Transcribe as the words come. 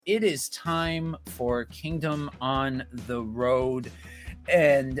It is time for Kingdom on the Road.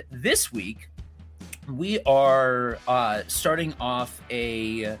 And this week, we are starting off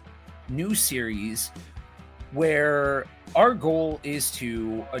a new series where our goal is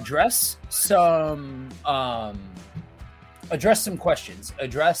to address some questions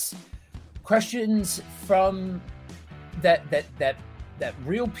from that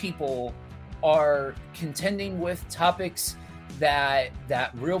real people are contending with, topics that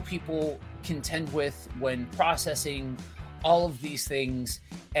real people contend with when processing all of these things.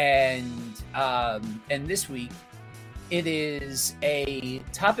 And this week it is a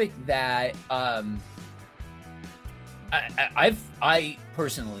topic that I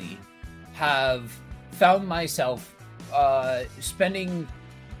personally have found myself spending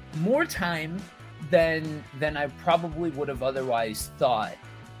more time than I probably would have otherwise thought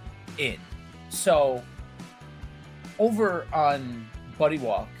in. So over on Buddy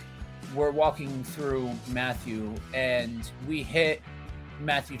Walk, we're walking through Matthew, and we hit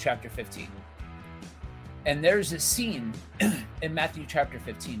Matthew chapter 15. And there's a scene in Matthew chapter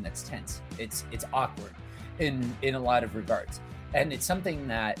 15 that's tense. It's awkward in a lot of regards. And it's something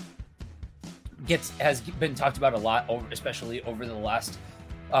that has been talked about a lot, especially over the last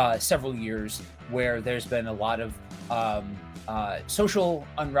several years, where there's been a lot of social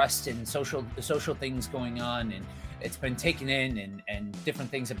unrest and social things going on, and it's been taken in, and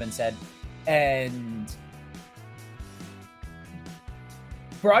different things have been said. And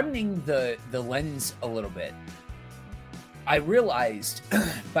broadening the lens a little bit, I realized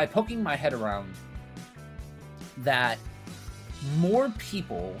by poking my head around that more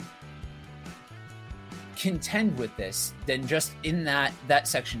people contend with this than just in that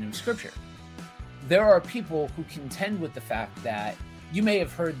section of scripture. There are people who contend with the fact that you may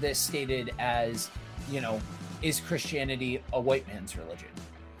have heard this stated as, is Christianity a white man's religion?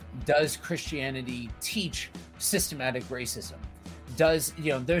 Does Christianity teach systematic racism?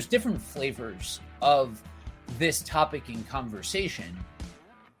 There's different flavors of this topic in conversation.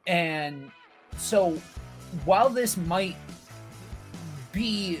 And so while this might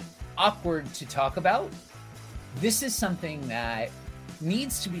be awkward to talk about, this is something that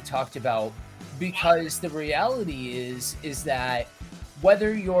needs to be talked about, because the reality is that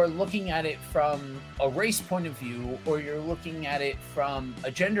whether you're looking at it from a race point of view or you're looking at it from a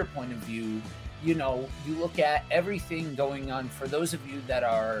gender point of view, you look at everything going on. For those of you that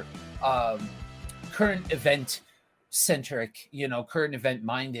are current event centric, current event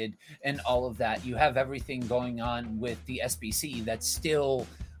minded and all of that, you have everything going on with the SBC that's still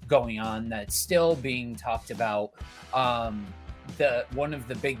going on, that's still being talked about. One of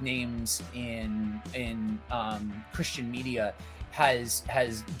the big names in Christian media has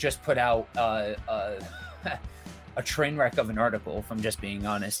just put out a train wreck of an article, if I'm just being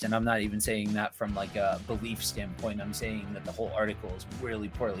honest. And I'm not even saying that from like a belief standpoint. I'm saying that the whole article is really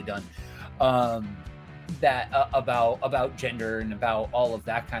poorly done. About gender and about all of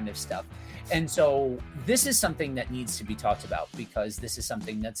that kind of stuff. And so this is something that needs to be talked about, because this is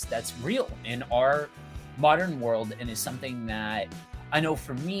something that's real in our modern world, and is something that I know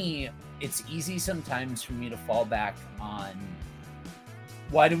for me, it's easy sometimes for me to fall back on,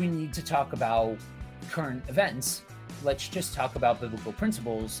 why do we need to talk about current events? Let's just talk about biblical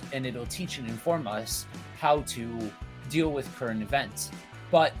principles, and it'll teach and inform us how to deal with current events.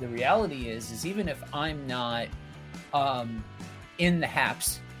 But the reality is even if I'm not in the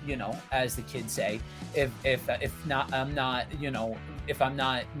haps, as the kids say, if I'm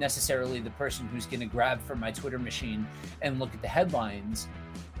not necessarily the person who's going to grab for my Twitter machine and look at the headlines,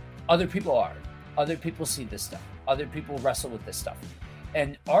 other people are. Other people see this stuff. Other people wrestle with this stuff.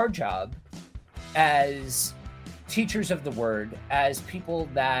 And our job as teachers of the word, as people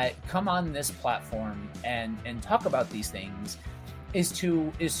that come on this platform and talk about these things, is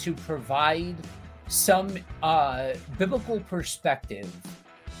to provide some biblical perspective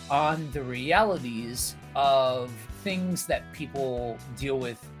on the realities of things that people deal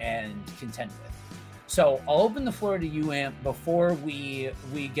with and contend with. So I'll open the floor to you, Amp, before we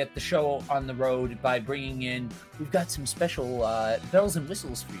get the show on the road by bringing in, we've got some special bells and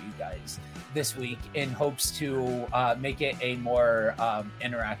whistles for you guys this week in hopes to make it a more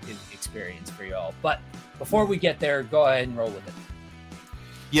interactive experience for you all. But before we get there, go ahead and roll with it.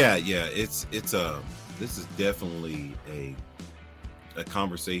 Yeah. It's this is definitely a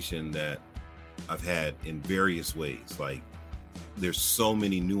conversation that I've had in various ways. Like, there's so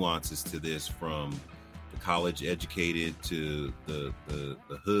many nuances to this, from the college educated to the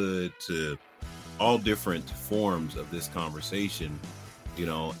hood, to all different forms of this conversation,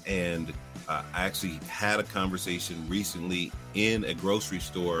 and I actually had a conversation recently in a grocery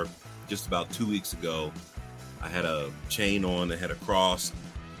store just about 2 weeks ago. I had a chain on that had a cross.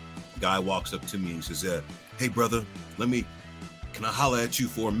 Guy walks up to me and says, "Hey brother, can I holler at you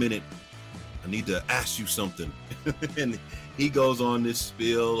for a minute? I need to ask you something." And he goes on this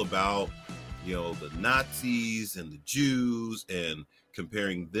spiel about, the Nazis and the Jews and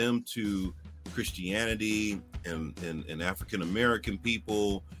comparing them to Christianity and African American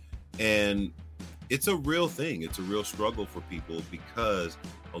people. And it's a real thing. It's a real struggle for people, because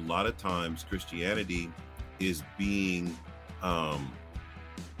a lot of times Christianity is being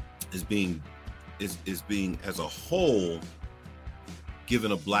as a whole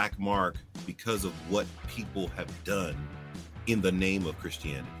given a black mark because of what people have done in the name of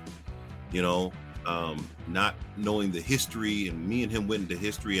Christianity. Not knowing the history, and me and him went into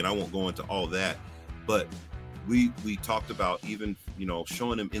history, and I won't go into all that, but we talked about even,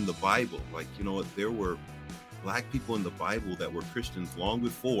 showing him in the Bible, like, there were black people in the Bible that were Christians long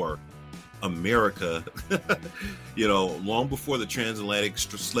before America, long before the transatlantic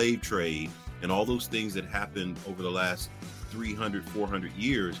slave trade and all those things that happened over the last 300, 400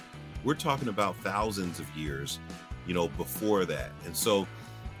 years. We're talking about thousands of years, before that. And so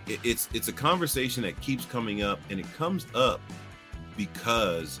it's a conversation that keeps coming up, and it comes up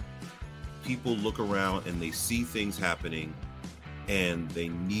because people look around and they see things happening, and they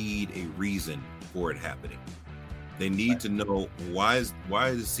need a reason for it happening. They need to know why does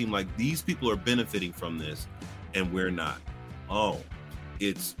it seem like these people are benefiting from this and we're not? Oh,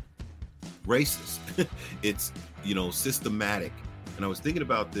 it's racist. It's, systematic. And I was thinking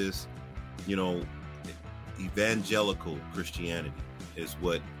about this, evangelical Christianity is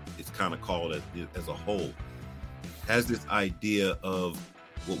what it's kind of called as a whole, has this idea of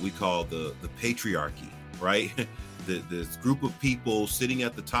what we call the patriarchy, right? This group of people sitting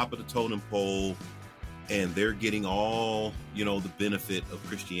at the top of the totem pole, and they're getting all, the benefit of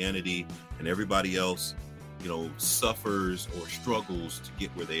Christianity, and everybody else, suffers or struggles to get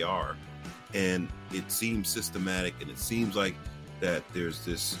where they are. And it seems systematic, and it seems like that there's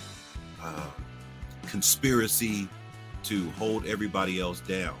this conspiracy to hold everybody else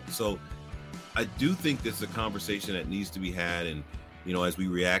down. So I do think this is a conversation that needs to be had. And, as we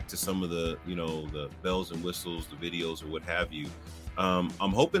react to some of the, the bells and whistles, the videos or what have you, I'm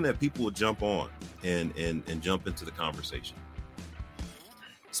hoping that people will jump on and jump into the conversation.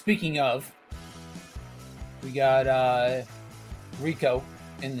 Speaking of, we got Rico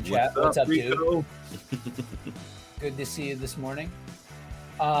in the chat. What's up, Rico? Dude? Good to see you this morning.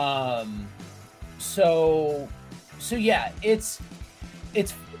 So yeah, it's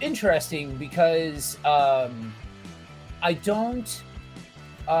interesting because I don't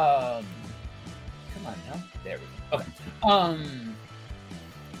come on now. There we go. Okay.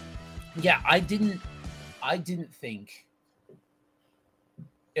 Yeah, I didn't think,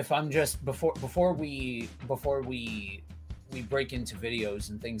 if I'm just before we break into videos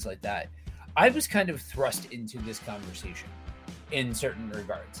and things like that, I was kind of thrust into this conversation in certain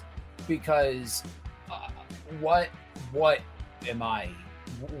regards, because what am I?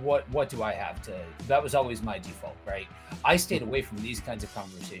 What do I have to? That was always my default, right? I stayed away from these kinds of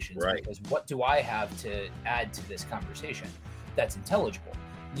conversations, right? Because what do I have to add to this conversation that's intelligible?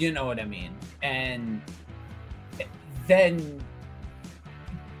 You know what I mean? And then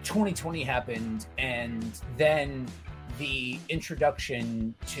 2020 happened, and then the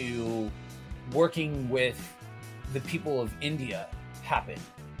introduction to working with the people of India happened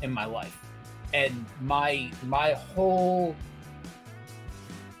in my life, and my whole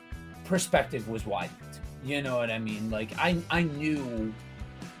perspective was widened. You know what I mean? Like I knew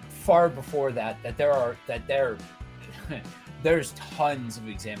far before that there's tons of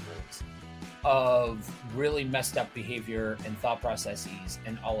examples of really messed up behavior and thought processes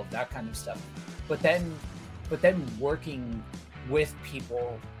and all of that kind of stuff. But then working with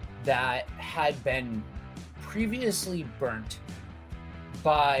people that had been previously burnt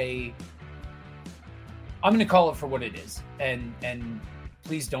by, I'm going to call it for what it is, and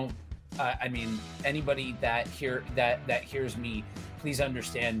please don't. I mean, anybody that hears me, please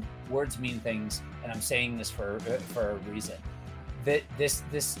understand, words mean things, and I'm saying this for a reason. That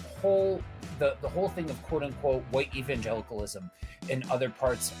this whole the whole thing of quote unquote white evangelicalism in other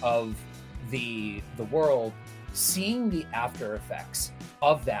parts of the world, seeing the after effects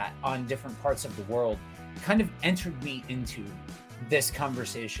of that on different parts of the world, kind of entered me into this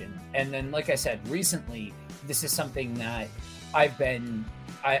conversation. And then, like I said, recently, this is something that I've been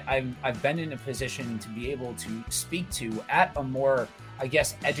in a position to be able to speak to at a more, I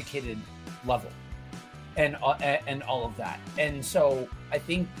guess, educated level, and all of that. And so I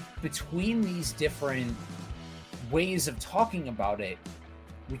think between these different ways of talking about it,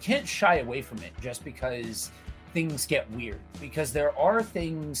 we can't shy away from it just because things get weird, because there are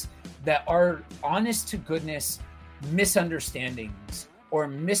things that are honest to goodness misunderstandings or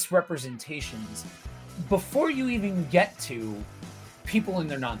misrepresentations before you even get to people and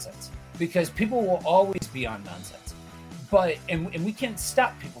their nonsense, because people will always be on nonsense. But and we can't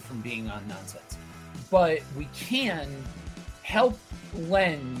stop people from being on nonsense, but we can help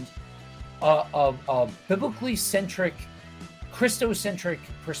lend a biblically centric, Christocentric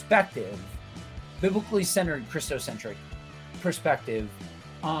perspective, biblically centered Christocentric perspective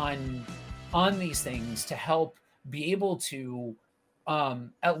on these things to help be able to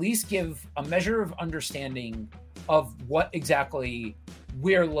at least give a measure of understanding of what exactly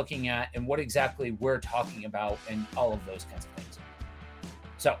we're looking at and what exactly we're talking about and all of those kinds of things.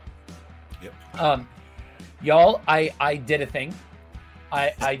 So, Yep. Y'all, I did a thing.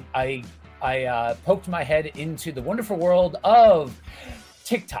 I poked my head into the wonderful world of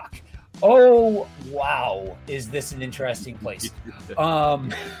TikTok. Oh, wow. Is this an interesting place?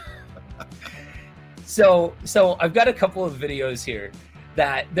 So I've got a couple of videos here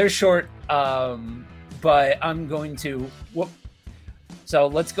that they're short, but I'm going to whoop. So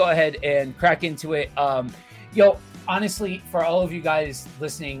let's go ahead and crack into it. Honestly, for all of you guys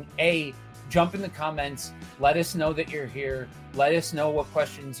listening, jump in the comments. Let us know that you're here. Let us know what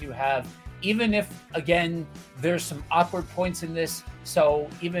questions you have. Even if, again, there's some awkward points in this. So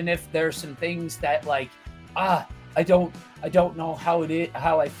even if there's some things that I don't know how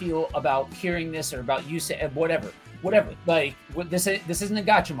I feel about hearing this or about you saying whatever. This isn't a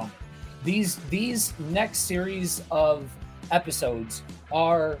gotcha moment. These next series of episodes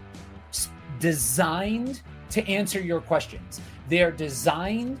are designed to answer your questions. They are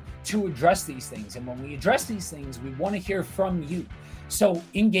designed to address these things. And when we address these things, we want to hear from you. So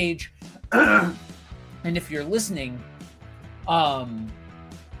engage. And if you're listening,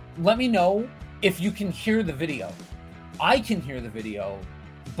 let me know if you can hear the video. I can hear the video,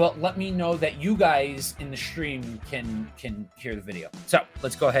 but let me know that you guys in the stream can hear the video. So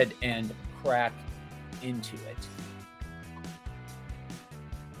let's go ahead and crack into it.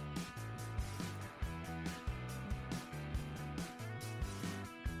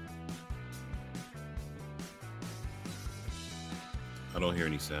 I don't hear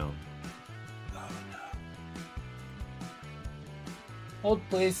any sound. Oh no. Hold,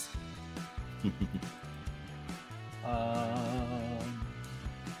 please. Hear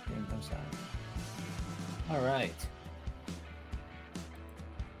no sound. All right.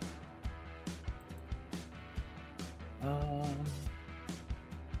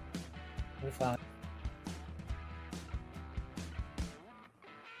 What if I...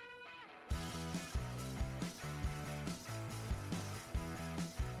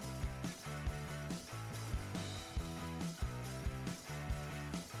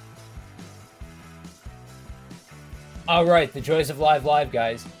 All right, the joys of live,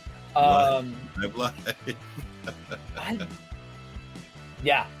 guys. Live.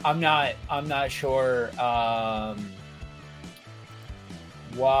 Yeah, I'm not sure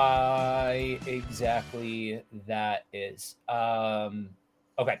why exactly that is.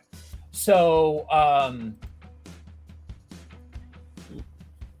 Okay, so all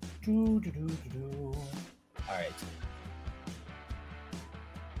right.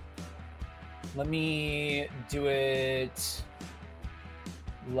 Let me do it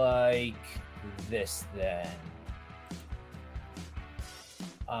like this then.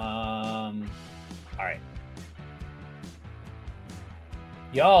 All right.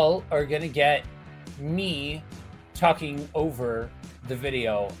 Y'all are gonna get me talking over the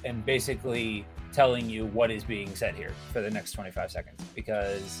video and basically telling you what is being said here for the next 25 seconds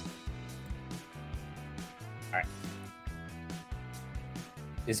because... All right.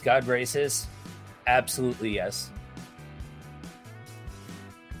 Is God racist? Absolutely yes.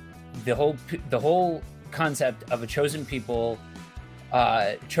 The whole concept of a chosen people,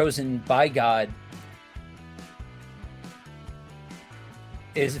 chosen by God,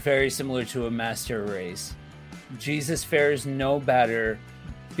 is very similar to a master race. Jesus fares no better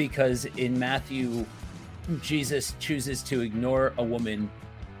because in Matthew, Jesus chooses to ignore a woman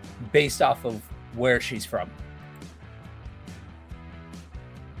based off of where she's from.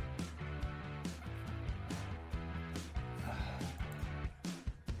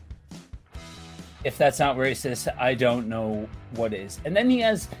 If that's not racist, I don't know what is. And then he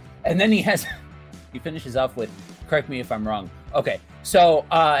finishes off with, correct me if I'm wrong. Okay, so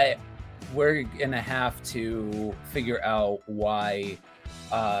we're gonna have to figure out why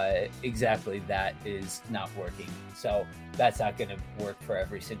exactly that is not working. So that's not going to work for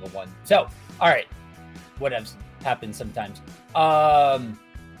every single one. So, all right, whatever happens sometimes. Live.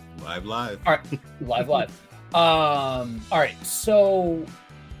 All right, live. All right, so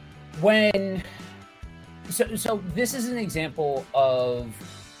so this is an example of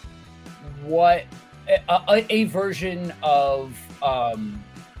what a version of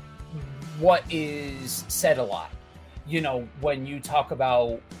what is said a lot, when you talk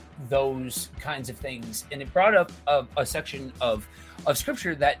about those kinds of things. And it brought up a section of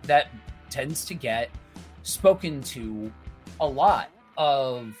scripture that tends to get spoken to a lot,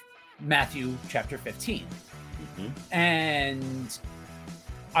 of Matthew chapter 15. Mm-hmm. And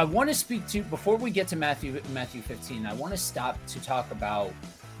I want to speak to, before we get to Matthew 15, I want to stop to talk about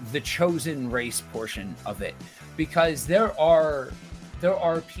the chosen race portion of it, because there are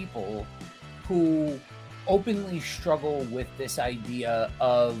people who openly struggle with this idea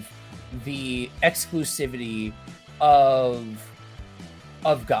of the exclusivity of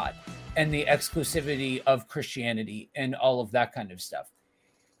God and the exclusivity of Christianity and all of that kind of stuff.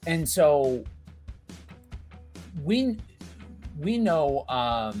 And so we know,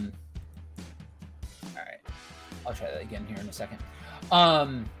 all right, I'll try that again here in a second.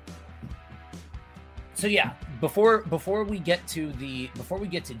 So yeah, before we get to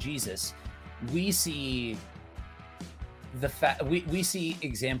Jesus, we see we see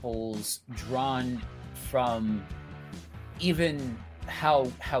examples drawn from even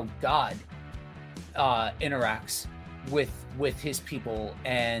how God interacts with his people,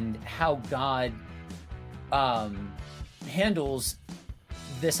 and how God handles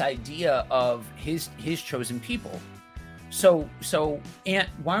this idea of his chosen people. So Ant,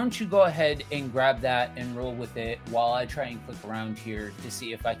 why don't you go ahead and grab that and roll with it while I try and click around here to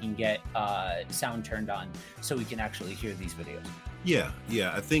see if I can get sound turned on so we can actually hear these videos. Yeah.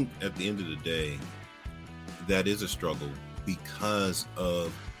 I think at the end of the day, that is a struggle because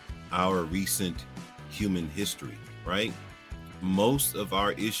of our recent human history, right? Most of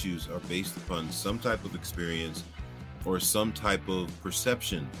our issues are based upon some type of experience or some type of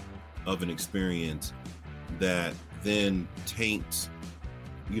perception of an experience that then taints,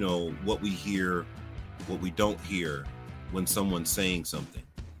 what we hear, what we don't hear when someone's saying something.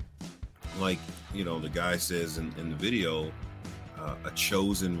 Like, the guy says in the video, a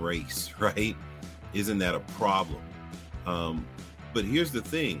chosen race, right? Isn't that a problem? But here's the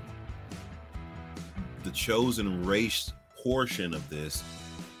thing. The chosen race portion of this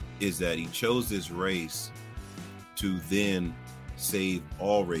is that he chose this race to then save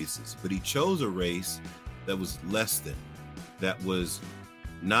all races. But he chose a race that was less than, that was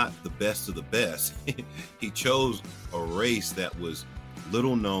not the best of the best. He chose a race that was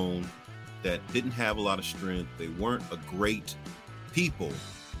little known, that didn't have a lot of strength. They weren't a great people.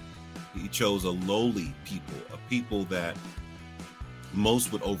 He chose a lowly people, a people that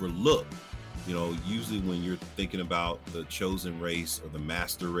most would overlook. Usually when you're thinking about the chosen race or the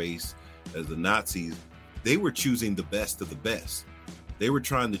master race, as the Nazis, they were choosing the best of the best. They were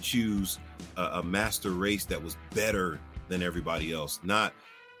trying to choose a master race that was better than everybody else, not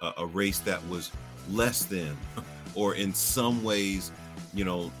a race that was less than, or in some ways,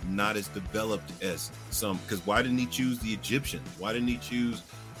 not as developed as some. Because why didn't he choose the Egyptians? Why didn't he choose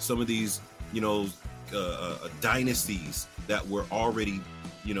some of these, dynasties that were already,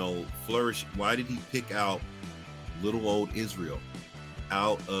 flourishing? Why did he pick out little old Israel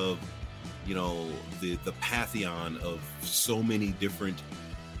out of, the pantheon of so many different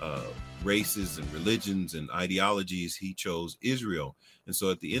races and religions and ideologies? He chose Israel. And so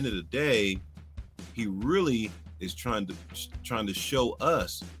at the end of the day, he really is trying to show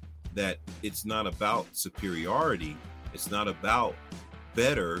us that it's not about superiority. It's not about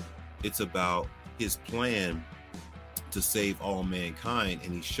better. It's about his plan to save all mankind.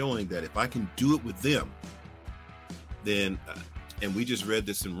 And he's showing that if I can do it with them, then, and we just read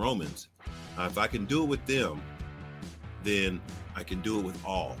this in Romans, if I can do it with them, then I can do it with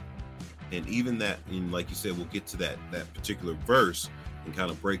all. And even that, and like you said, we'll get to that particular verse and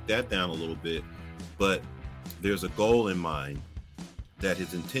kind of break that down a little bit. But there's a goal in mind, that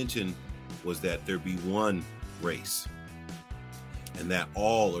his intention was that there be one race and that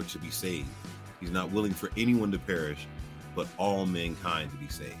all are to be saved. He's not willing for anyone to perish, but all mankind to be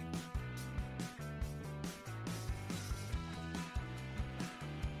saved.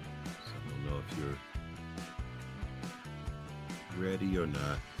 So I don't know if you're ready or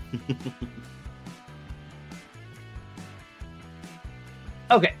not.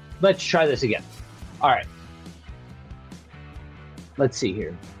 Okay, let's try this again. All right. Let's see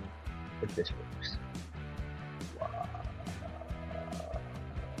here if this works.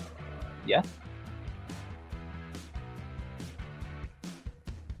 Yeah.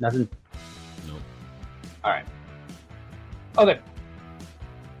 Nothing. No. All right. Okay.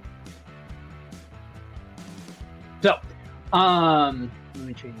 So, let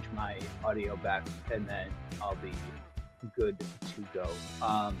me change my audio back, and then I'll be good to go.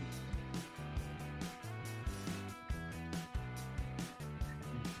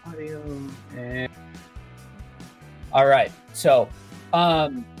 Audio and all right. So,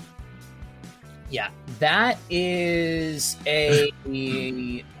 yeah, that is a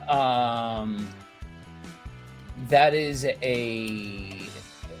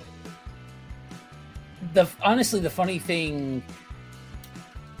honestly, the funny thing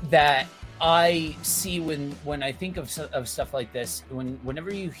that I see when I think of stuff like this,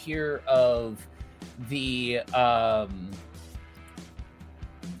 whenever you hear of the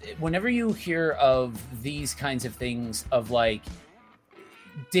whenever you hear of these kinds of things, of like,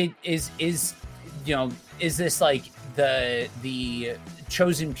 is this like the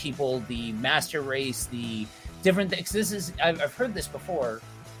chosen people, the master race, the different things? This is, I've heard this before,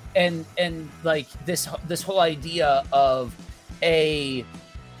 and like this whole idea of a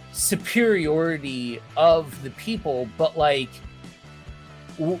superiority of the people, but like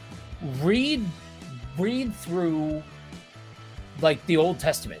read through like the Old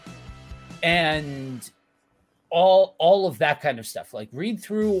Testament and all of that kind of stuff. Like read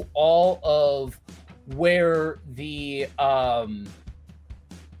through all of where the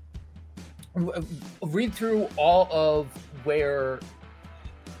read through all of where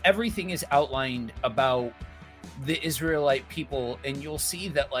everything is outlined about the Israelite people, and you'll see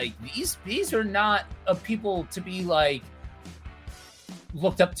that like these are not a people to be like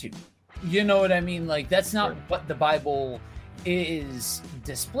looked up to. You know what I mean? Like that's not what the Bible is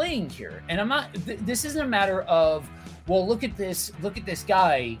displaying here. And I'm not, this isn't a matter of, well, look at this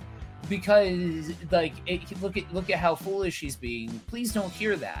guy, because like look at how foolish he's being. Please don't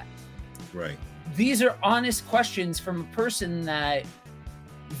hear that. Right. These are honest questions from a person that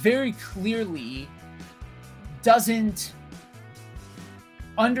very clearly doesn't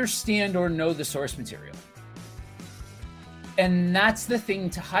understand or know the source material. And that's the thing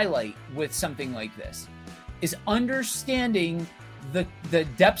to highlight with something like this, is understanding the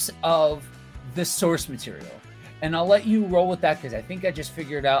depths of the source material. And I'll let you roll with that, because I think I just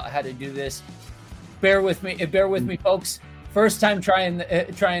figured out how to do this. Bear with me, folks. First time trying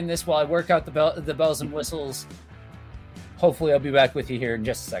this while I work out the bells and whistles. Hopefully I'll be back with you here in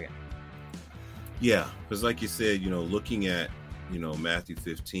just a second. Yeah, because like you said, looking at, Matthew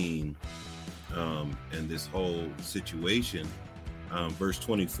 15 and this whole situation, verse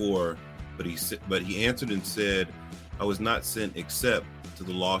 24, but he answered and said, I was not sent except to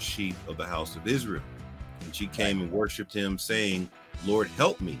the lost sheep of the house of Israel. And she came and worshipped him, saying, Lord,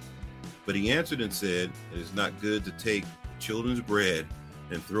 help me. But he answered and said, it is not good to take children's bread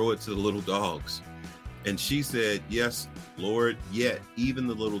and throw it to the little dogs. And she said, yes, Lord, yet even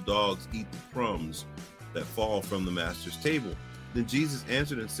the little dogs eat the crumbs that fall from the master's table. Then Jesus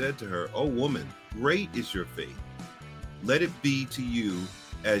answered and said to her, O woman, great is your faith. Let it be to you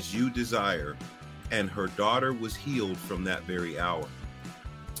as you desire. And her daughter was healed from that very hour.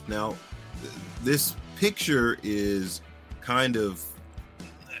 Now, this picture is kind of,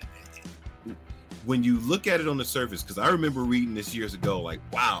 when you look at it on the surface, because I remember reading this years ago, like,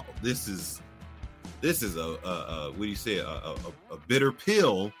 wow, this is a what do you say, a bitter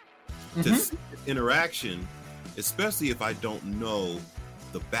pill to see this interaction, especially if I don't know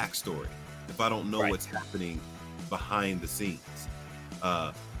the backstory, if I don't know what's happening behind the scenes.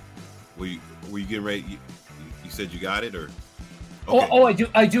 Were you getting ready? You said you got it, or? Okay. Oh, I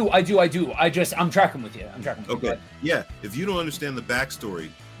do. I'm tracking with you. Okay. Yeah. If you don't understand the backstory,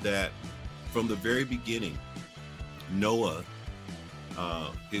 that from the very beginning, Noah,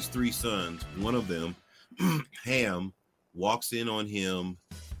 his three sons, one of them, Ham, walks in on him,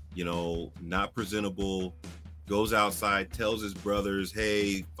 not presentable, goes outside, tells his brothers,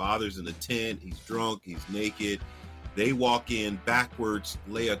 hey, father's in the tent, he's drunk, he's naked. They walk in backwards,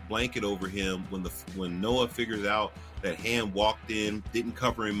 lay a blanket over him. When Noah figures out that Ham walked in, didn't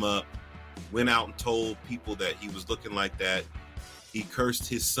cover him up, went out and told people that he was looking like that, he cursed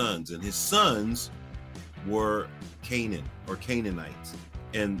his sons, and his sons were Canaan or Canaanites.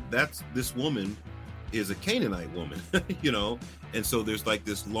 And this woman is a Canaanite woman, and so there's like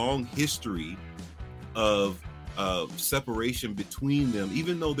this long history of separation between them,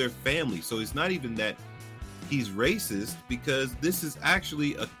 even though they're family. So it's not even that he's racist, because this is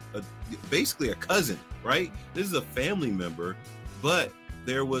actually basically a cousin, right? This is a family member, but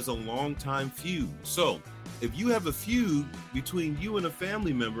there was a long time feud. So if you have a feud between you and a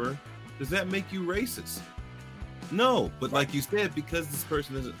family member, does that make you racist? No, but like you said, because this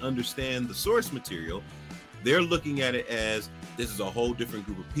person doesn't understand the source material, they're looking at it as this is a whole different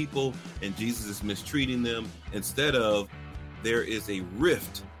group of people and Jesus is mistreating them, instead of there is a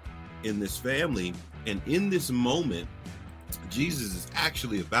rift in this family. And in this moment, Jesus is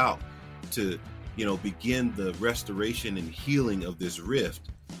actually about to, begin the restoration and healing of this rift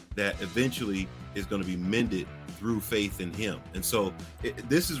that eventually is going to be mended through faith in him. And so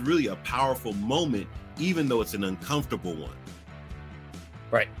this is really a powerful moment, even though it's an uncomfortable one.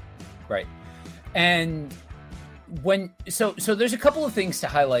 Right. And so there's a couple of things to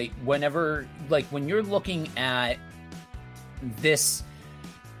highlight whenever, like, when you're looking at this,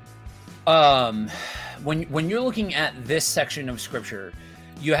 when you're looking at this section of scripture,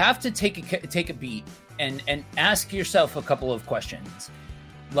 you have to take a beat and ask yourself a couple of questions.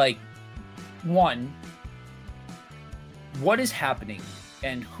 Like, one, what is happening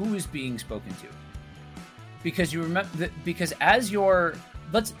and who is being spoken to? Because you remember that, because as you're,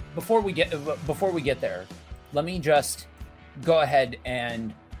 before we get there, let me just go ahead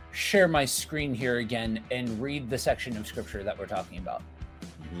and share my screen here again and read the section of scripture that we're talking about.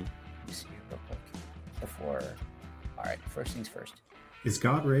 Mm-hmm. Let me see here real quick all right, first things first. Is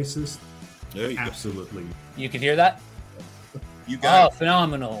God racist? There you Absolutely. go. You can hear that? You got it.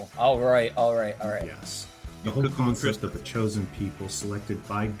 Phenomenal. All right. Yes. The whole concept of a chosen people selected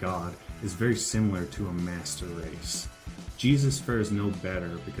by God is very similar to a master race. Jesus fares no better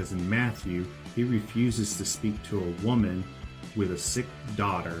because in Matthew, he refuses to speak to a woman with a sick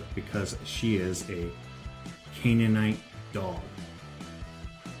daughter because she is a Canaanite dog.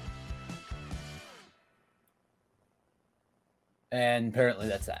 And apparently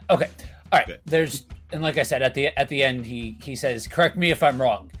that's that. Okay. All right. Okay. And like I said, at the end, he says, correct me if I'm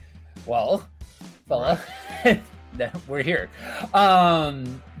wrong. Well, fella, we're here.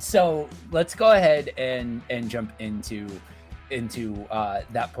 So let's go ahead and jump into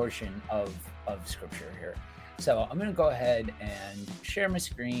that portion of scripture here. So I'm going to go ahead and share my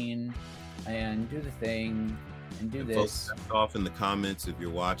screen and do the thing and do this. Folks, off in the comments if you're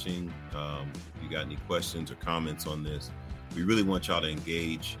watching. You got any questions or comments on this? We really want y'all to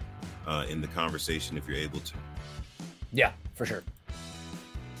engage in the conversation if you're able to. Yeah, for sure.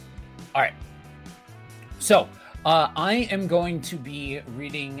 All right. So I am going to be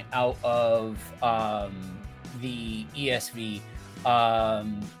reading out of the ESV.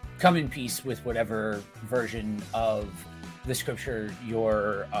 Come in peace with whatever version of the scripture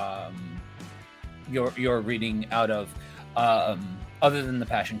you're reading out of, other than the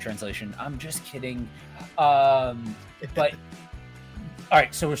Passion Translation. I'm just kidding. But all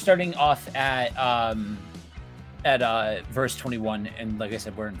right, so we're starting off at verse 21, and like I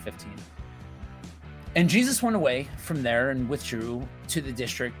said, we're in 15. And Jesus went away from there and withdrew to the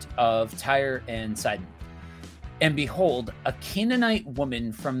district of Tyre and Sidon. And behold, a Canaanite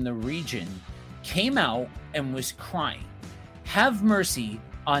woman from the region came out and was crying, "Have mercy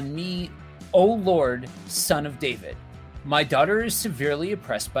on me, O Lord, Son of David. My daughter is severely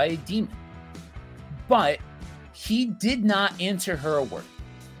oppressed by a demon." But he did not answer her a word.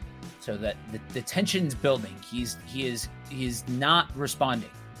 So that the tension's building. He is not responding.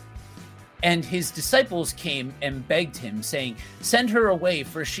 And his disciples came and begged him, saying, "Send her away,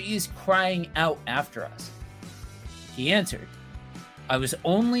 for she is crying out after us." He answered, I was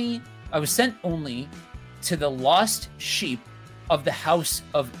sent only to the lost sheep of the house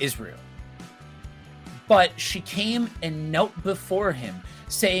of Israel." But she came and knelt before him,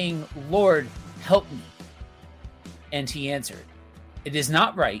 saying, "Lord, help me." And he answered, "It is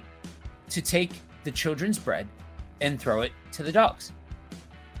not right to take the children's bread and throw it to the dogs."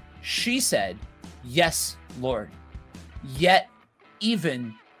 She said, "Yes, Lord. Yet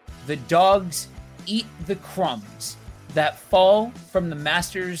even the dogs eat the crumbs that fall from the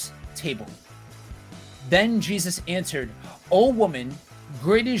master's table." Then Jesus answered, "O woman,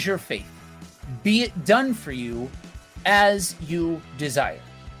 great is your faith. Be it done for you as you desire."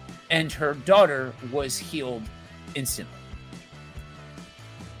 And her daughter was healed instantly.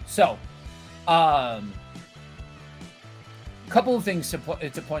 So, couple of things to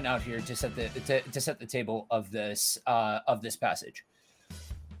point out here to set the table of this passage.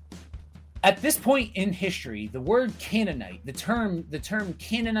 At this point in history, the word Canaanite, the term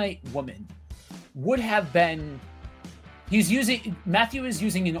Canaanite woman, would have been Matthew is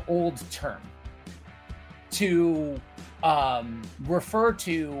using an old term to refer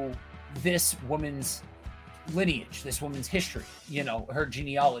to this woman's lineage, this woman's history, her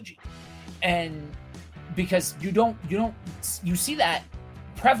genealogy. And because you see that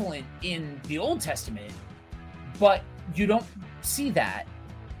prevalent in the Old Testament, but you don't see that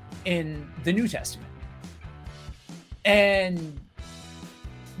in the New Testament. And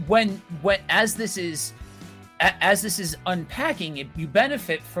when as this is unpacking it, you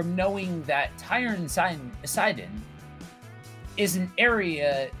benefit from knowing that Tyre and Sidon is an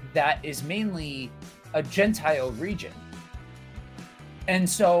area that is mainly a Gentile region. And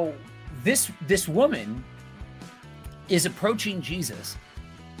so this woman is approaching Jesus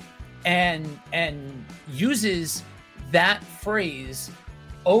and uses that phrase,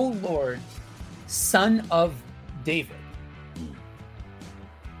 "O Lord, Son of David."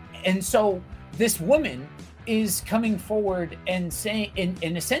 And so this woman is coming forward and saying,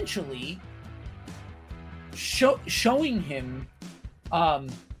 and essentially showing him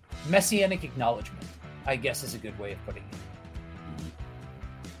messianic acknowledgement, I guess is a good way of putting it.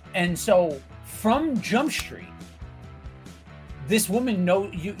 And so from Jump Street, this woman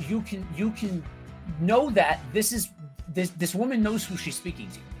you can know that this woman knows who she's speaking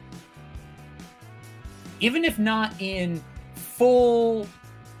to, even if not in full,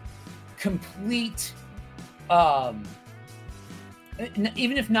 complete, even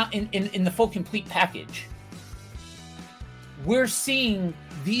if not in the full complete package. We're seeing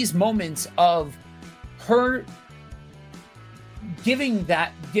these moments of her giving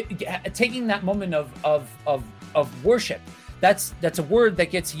that, taking that moment of worship. That's a word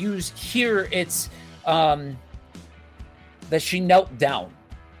that gets used here. It's that she knelt down,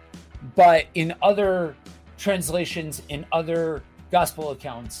 but in other translations, in other gospel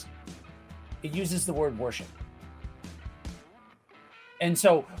accounts, it uses the word worship. And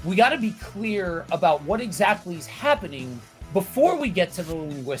so we got to be clear about what exactly is happening before we get to the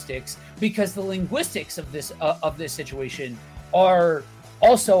linguistics, because the linguistics of this situation are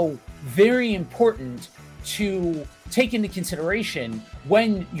also very important to take into consideration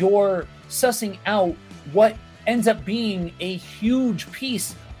when you're sussing out what ends up being a huge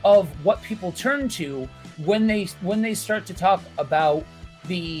piece of what people turn to when they start to talk about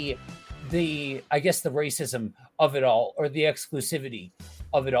the I guess the racism of it all, or the exclusivity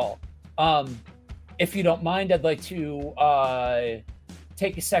of it all. If you don't mind, I'd like to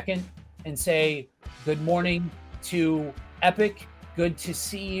take a second and say good morning to Epic. Good to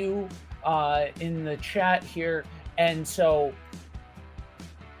see you in the chat here. And so,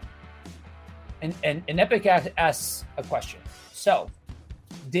 and Epic asks a question. So,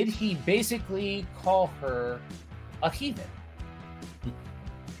 did he basically call her a heathen?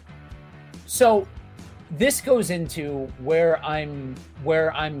 So, this goes into where I'm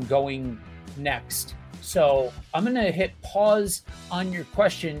going next. So I'm going to hit pause on your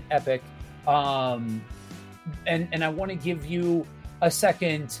question, Epic. And I want to give you a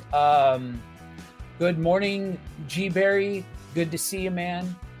second. Good morning, G Berry. Good to see you,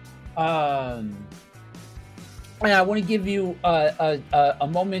 man. And I want to give you a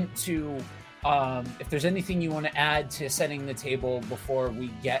moment to, if there's anything you want to add to setting the table before we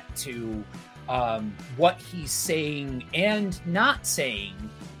get to what he's saying and not saying,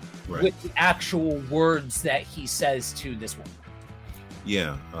 right, with the actual words that he says to this woman.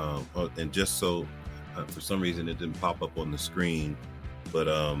 Yeah, and just so for some reason it didn't pop up on the screen, but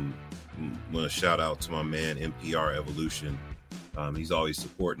I'm going to shout out to my man NPR Evolution. He's always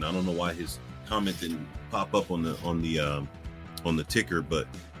supporting. I don't know why his comment didn't pop up on the ticker, but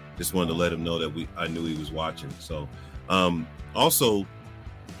just wanted to let him know that I knew he was watching. So also,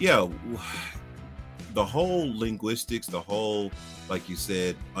 yeah, the whole linguistics, the whole, like you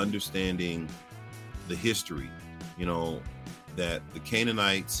said, understanding the history, that the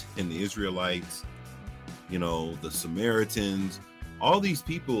Canaanites and the Israelites, the Samaritans, all these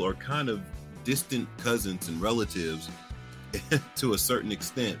people are kind of distant cousins and relatives to a certain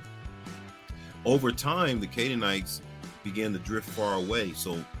extent. Over time, the Canaanites began to drift far away.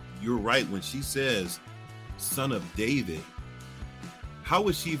 So you're right when she says, "Son of David." How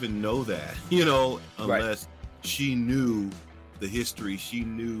would she even know that, unless right, she knew the history, she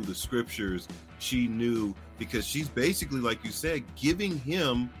knew the scriptures, she knew, because she's basically, like you said, giving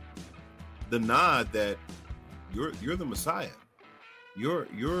him the nod that you're the Messiah.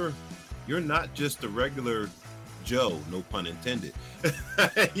 You're not just a regular Joe, no pun intended.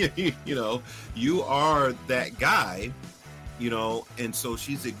 You are that guy, and so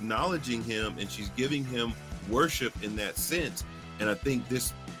she's acknowledging him and she's giving him worship in that sense. And I think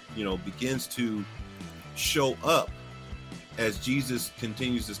this, begins to show up as Jesus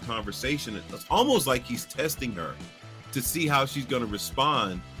continues this conversation. It's almost like he's testing her to see how she's going to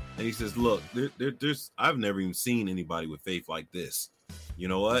respond. And he says, look, there's I've never even seen anybody with faith like this. You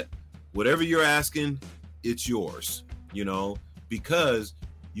know what? Whatever you're asking, it's yours, because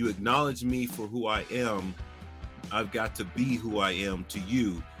you acknowledge me for who I am. I've got to be who I am to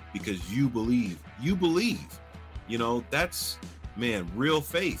you. because you believe. You know, that's, man, real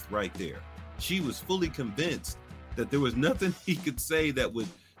faith right there. She was fully convinced that there was nothing he could say that would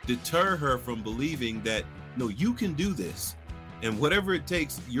deter her from believing that, no, you can do this. And whatever it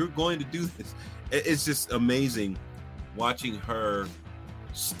takes, you're going to do this. It's just amazing watching her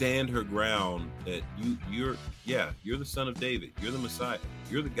stand her ground that you're the son of David. You're the Messiah.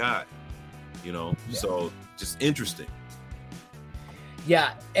 You're the guy, you know? Yeah. So just interesting.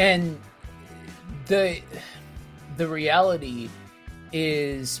 Yeah. And the reality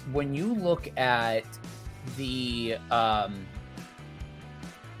is when you look at the,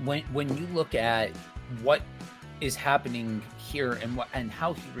 when you look at what is happening here and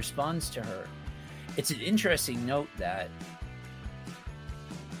how he responds to her, it's an interesting note that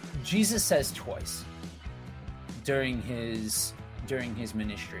Jesus says twice during his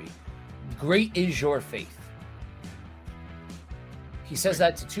ministry, "Great is your faith." He says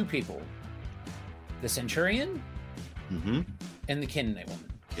that to two people, the centurion and the Canaanite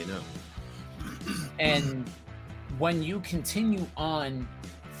woman. Okay, no. And when you continue on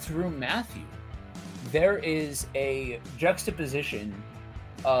through Matthew, there is a juxtaposition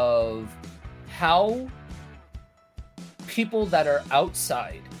of how people that are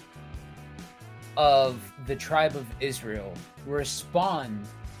outside of the tribe of Israel respond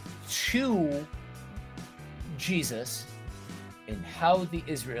to Jesus and how the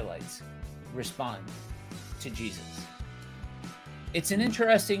Israelites respond to Jesus. It's an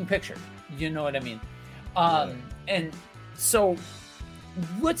interesting picture. You know what I mean? And so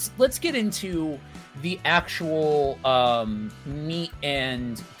let's get into the actual meat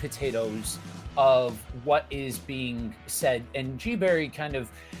and potatoes of what is being said. And G. Berry kind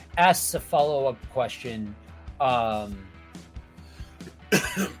of asks a follow-up question.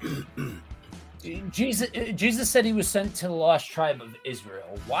 Jesus said he was sent to the lost tribe of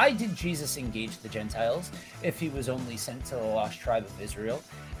Israel. Why did Jesus engage the Gentiles if he was only sent to the lost tribe of Israel?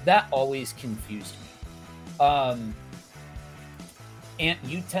 That always confused me. Ant,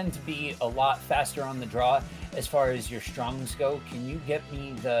 you tend to be a lot faster on the draw as far as your strongs go. Can you get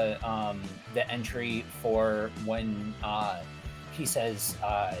me the entry for when he says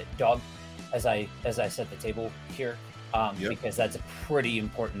dog as I set the table here? Yep. Because that's a pretty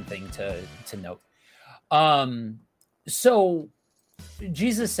important thing to note. So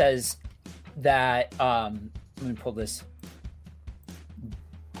Jesus says that, let me pull this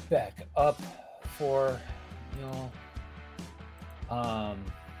back up for y'all. All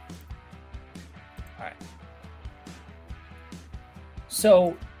right.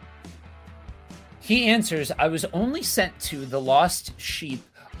 So he answers, "I was only sent to the lost sheep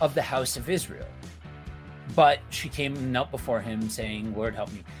of the house of Israel." But she came and knelt before him, saying, "Lord,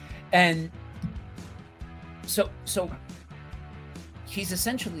 help me." And so he's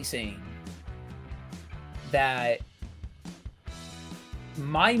essentially saying that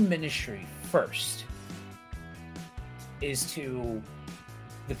my ministry first is to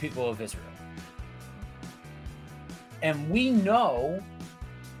the people of Israel. And we know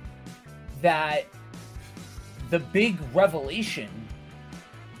that the big revelation,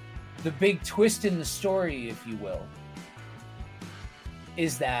 the big twist in the story, if you will,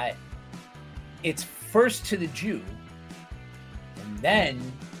 is that it's first to the Jew and then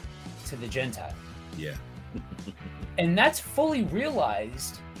to the Gentile. Yeah. And that's fully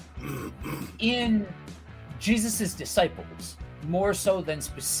realized in Jesus's disciples, more so than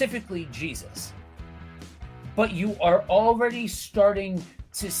specifically Jesus. But you are already starting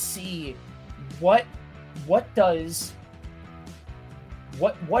to see what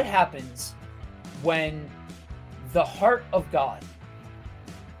happens when the heart of God,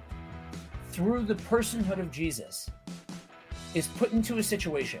 through the personhood of Jesus, is put into a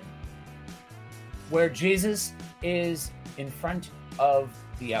situation where Jesus is in front of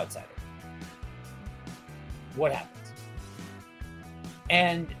the outsider. What happens?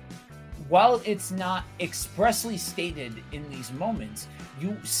 And while it's not expressly stated in these moments,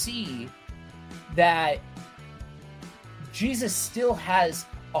 you see that Jesus still has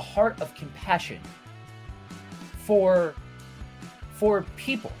a heart of compassion for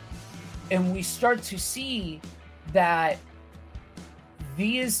people. And we start to see that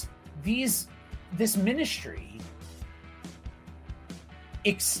this ministry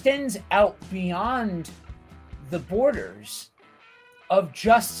extends out beyond the borders of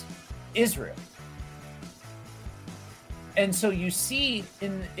just Israel. And so you see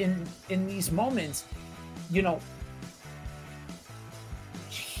in these moments, you know,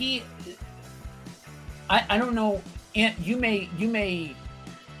 I don't know, Ant, you may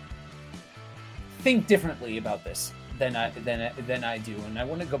think differently about this than I do. And I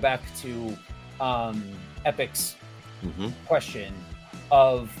want to go back to Epic's question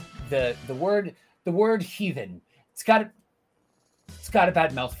of the word heathen. It's got a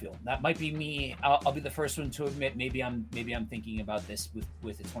bad mouthfeel. That might be me. I'll be the first one to admit maybe I'm thinking about this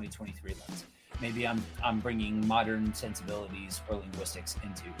with a 2023 lens. Maybe I'm bringing modern sensibilities or linguistics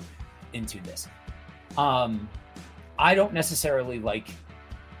into this. I don't necessarily like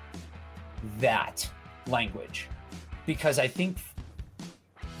that language, because I think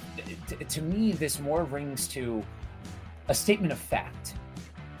to me this more rings to a statement of fact,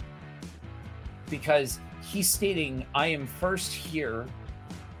 because he's stating, I am first here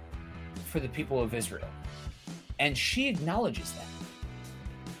for the people of Israel, and she acknowledges that.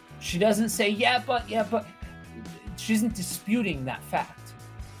 She doesn't say yeah but she isn't disputing that fact.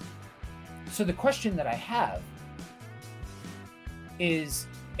 So the question that I have is,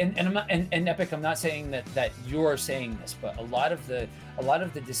 and I'm not, and Epic, I'm not saying that you're saying this, but a lot of the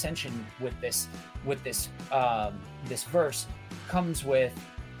dissension with this verse comes with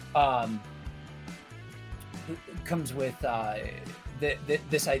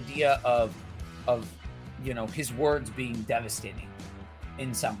this idea of his words being devastating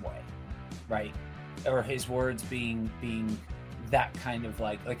in some way, right? Or his words being that kind of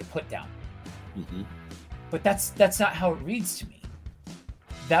like a put down. But that's not how it reads to me.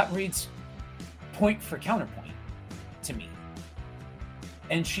 That reads point for counterpoint to me.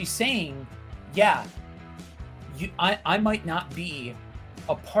 And she's saying, yeah, I might not be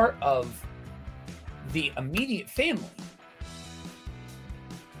a part of the immediate family,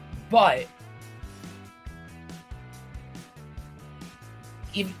 but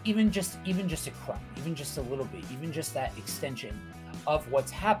even just a crumb, even just a little bit, even just that extension of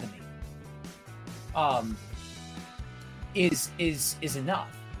what's happening is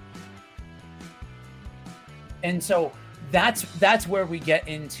enough. And so that's where we get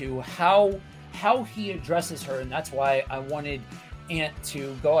into how he addresses her, and that's why I wanted Ant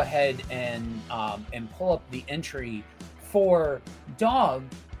to go ahead and pull up the entry for Dog,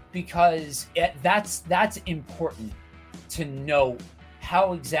 because that's important to know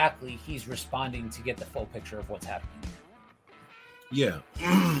how exactly he's responding to get the full picture of what's happening. Yeah.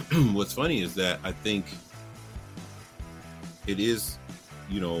 What's funny is that I think it is,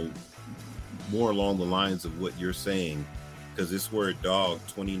 more along the lines of what you're saying, because this word dog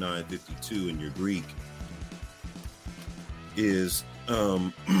 2952 in your Greek is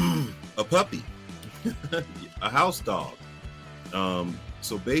a puppy, a house dog.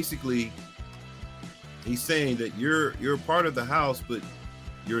 So basically he's saying that you're a part of the house, but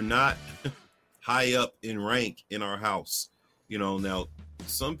you're not high up in rank in our house. Now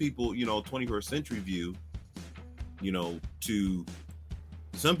some people, 21st century view, to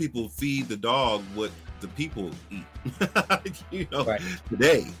some people feed the dog what the people eat, right.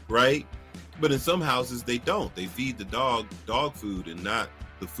 Today, right? But in some houses they don't. They feed the dog food and not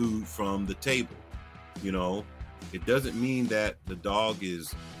the food from the table. It doesn't mean that the dog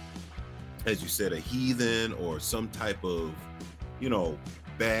is, as you said, a heathen or some type of,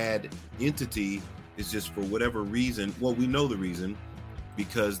 bad entity. It's just for whatever reason. Well, we know the reason,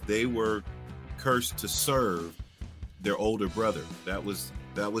 because they were cursed to serve their older brother. That was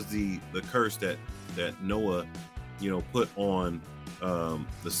the curse that Noah, put on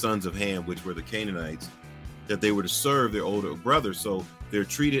the sons of Ham, which were the Canaanites, that they were to serve their older brother. So they're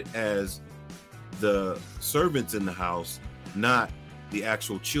treated as the servants in the house, not the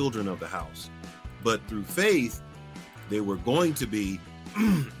actual children of the house. But through faith, they were going to be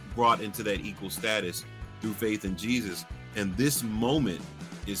brought into that equal status through faith in Jesus. And this moment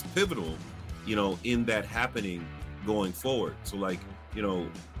is pivotal, in that happening going forward. So like,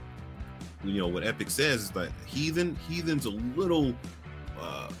 what Epic says is like heathen's a little,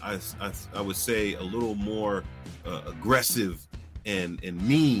 I would say a little more aggressive and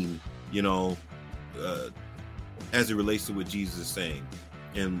mean, as it relates to what Jesus is saying.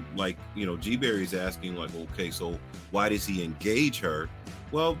 And like, G Berry's asking like, okay, so why does he engage her?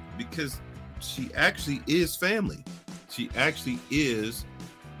 Well, because she actually is family. She actually is,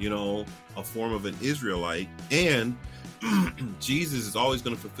 a form of an Israelite, and Jesus is always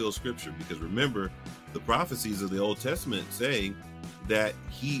going to fulfill scripture, because remember, the prophecies of the Old Testament say that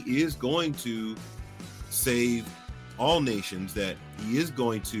he is going to save all nations, that he is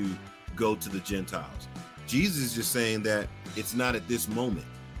going to go to the Gentiles. Jesus is just saying that it's not at this moment.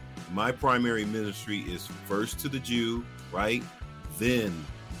 My primary ministry is first to the Jew, right? Then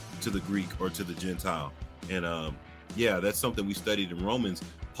to the Greek or to the Gentile. And that's something we studied in Romans.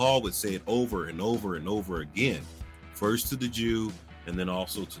 Paul would say it over and over and over again. First to the Jew, and then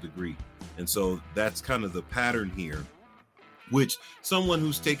also to the Greek. And so that's kind of the pattern here, which someone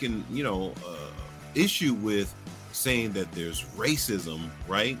who's taken, issue with saying that there's racism,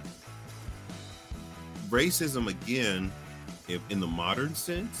 right? Racism, again, if in the modern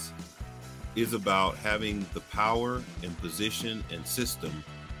sense, is about having the power and position and system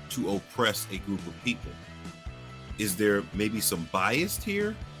to oppress a group of people. Is there maybe some bias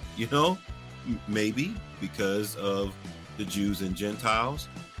here? Maybe because of the Jews and Gentiles.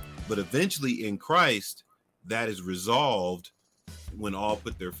 But eventually in Christ, that is resolved when all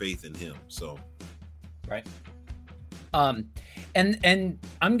put their faith in him. So, right. And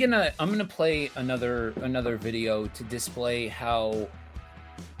I'm gonna play another video to display how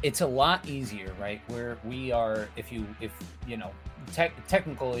it's a lot easier, right? Where we are, if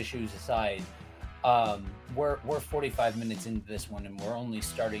technical issues aside, we're 45 minutes into this one and we're only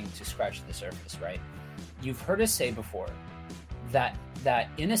starting to scratch the surface, right? You've heard us say before that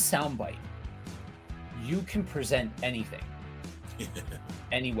in a soundbite you can present anything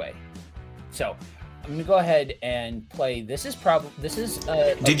anyway. So I'm gonna go ahead and play. This is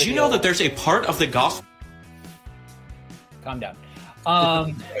Did you know that there's a part of the gospel? Calm down.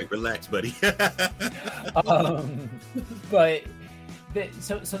 Right, relax, buddy.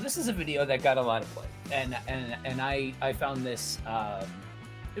 So this is a video that got a lot of play, and I found this.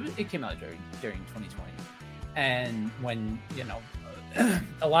 It came out during 2020, and when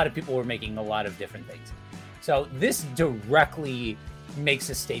a lot of people were making a lot of different things. So this directly makes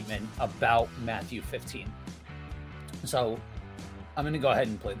a statement about Matthew 15. So I'm going to go ahead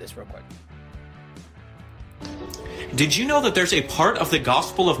and play this real quick. Did you know that there's a part of the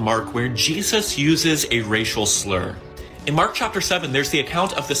Gospel of Mark where Jesus uses a racial slur? In Mark chapter 7, there's the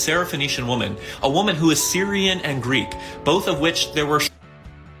account of the Syrophoenician woman, a woman who is Syrian and Greek, both of which there were...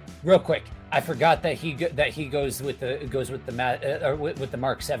 Real quick, I forgot that he goes with the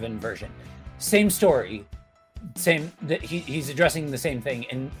Mark 7 version. Same story. He's addressing the same thing,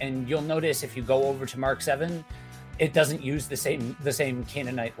 and you'll notice if you go over to Mark 7, it doesn't use the same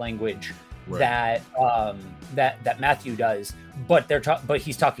Canaanite language, right, that Matthew does, but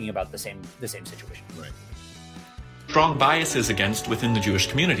he's talking about the same situation. Right. Strong biases against within the Jewish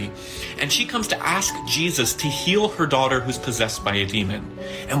community, and she comes to ask Jesus to heal her daughter who's possessed by a demon.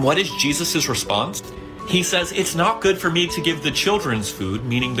 And what is Jesus's response? He says, "It's not good for me to give the children's food,"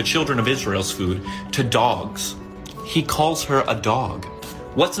 meaning the children of Israel's food, "to dogs." He calls her a dog.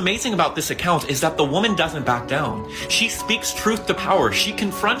 What's amazing about this account is that the woman doesn't back down. She speaks truth to power. She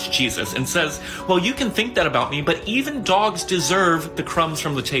confronts Jesus and says, "Well, you can think that about me, but even dogs deserve the crumbs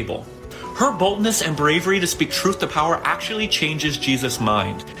from the table." Her boldness and bravery to speak truth to power actually changes Jesus'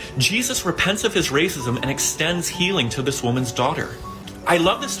 mind. Jesus repents of his racism and extends healing to this woman's daughter. I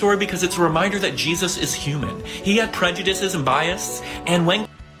love this story because it's a reminder that Jesus is human. He had prejudices and bias, and when...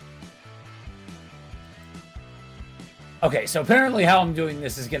 Okay, so apparently how I'm doing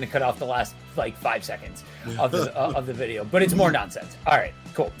this is going to cut off the last 5 seconds of the video, but it's more nonsense. All right,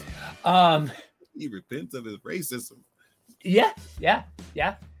 cool. He repents of his racism. Yeah.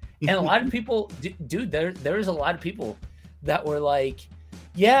 And a lot of people, dude, there's a lot of people that were like,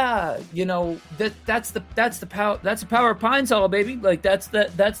 yeah, that's the power of Pine Sol, baby. Like that's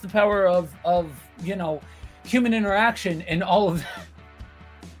the power of human interaction and all of that.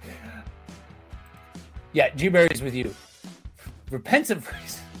 Yeah, G-Berry's with you. Repents of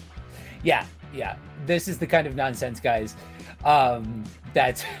racism. Yeah. This is the kind of nonsense, guys.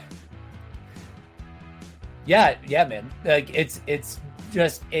 That's yeah, man. Like it's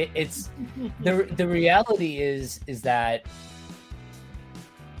just it's the reality is that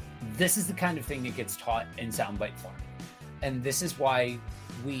this is the kind of thing that gets taught in soundbite form, and this is why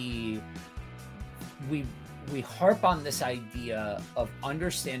we harp on this idea of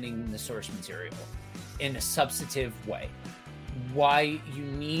understanding the source material in a substantive way. Why you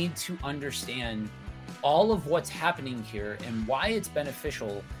need to understand all of what's happening here and why it's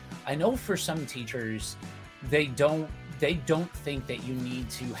beneficial. I know for some teachers, they don't think that you need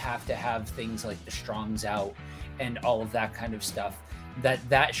to have things like the Strong's Out and all of that kind of stuff.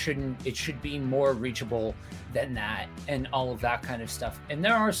 It should be more reachable than that and all of that kind of stuff. And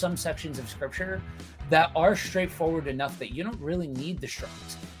there are some sections of scripture that are straightforward enough that you don't really need the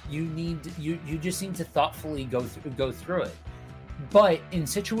Strong's. You just need to thoughtfully go through it. But in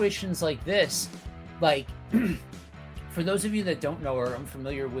situations like this, like for those of you that don't know or are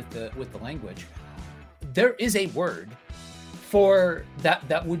unfamiliar with the language, there is a word for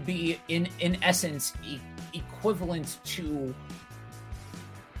that would be in essence equivalent to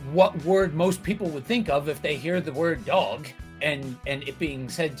what word most people would think of if they hear the word dog and it being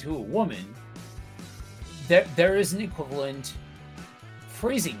said to a woman. There is an equivalent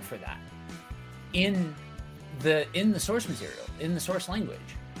phrasing for that. in the source material, in the source language.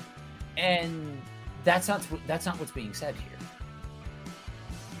 And that's not what's being said here.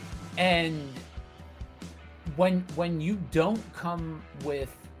 And when you don't come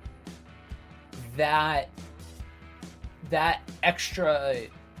with that extra,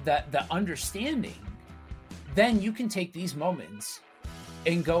 the understanding, then you can take these moments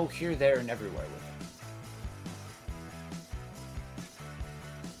and go here, there, and everywhere with them.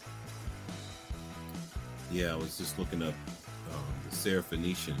 Yeah, I was just looking up the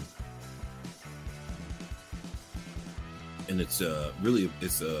Syrophoenician, and it's really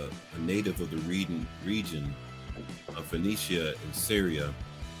a native of the region of Phoenicia and Syria,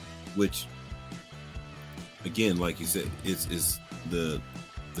 which, again, like you said, is the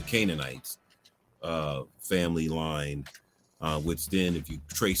Canaanites family line, which then, if you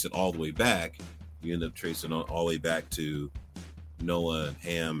trace it all the way back, you end up tracing all the way back to Noah and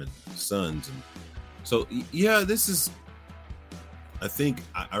Ham and sons. And so, yeah, this is, I think,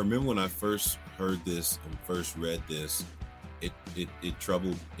 I remember when I first heard this and first read this, it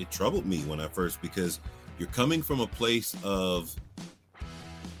troubled me when I first, because you're coming from a place of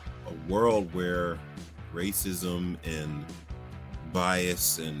a world where racism and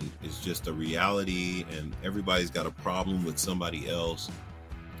bias and is just a reality, and everybody's got a problem with somebody else.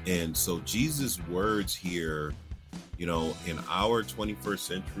 And so Jesus' words here, in our 21st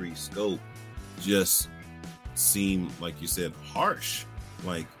century scope, just seem, like you said, harsh,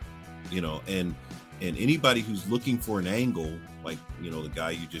 and anybody who's looking for an angle, like, the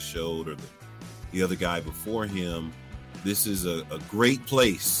guy you just showed, or the other guy before him, this is a great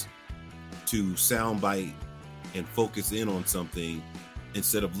place to soundbite and focus in on something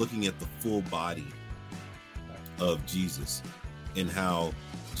instead of looking at the full body of Jesus, and how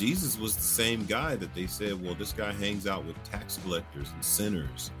Jesus was the same guy that they said, well, this guy hangs out with tax collectors and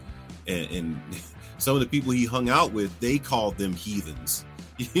sinners, and some of the people he hung out with, they called them heathens,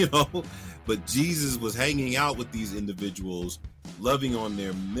 but Jesus was hanging out with these individuals, loving on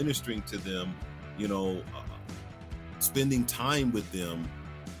them, ministering to them, spending time with them,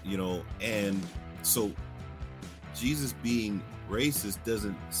 and so Jesus being racist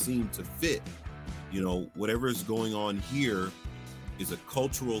doesn't seem to fit. Whatever is going on here is a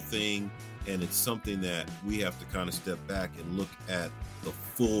cultural thing, and it's something that we have to kind of step back and look at the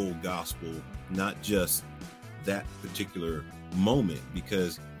full gospel, not just that particular moment,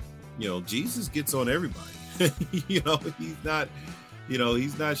 because Jesus gets on everybody. He's not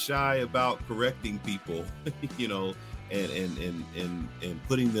shy about correcting people, and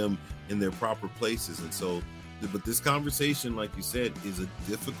putting them in their proper places. And so, but this conversation, like you said, is a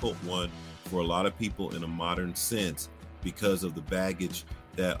difficult one for a lot of people in a modern sense, because of the baggage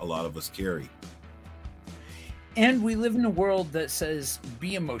that a lot of us carry. And we live in a world that says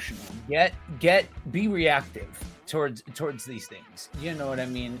be emotional, be reactive towards these things. You know what I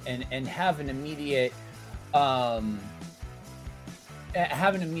mean? And have an immediate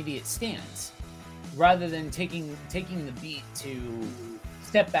stance, rather than taking the beat to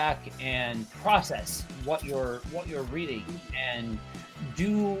step back and process what you're reading, and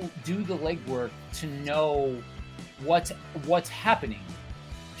do the legwork to know what's happening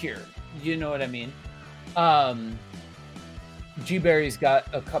here. You know what I mean? G Berry's got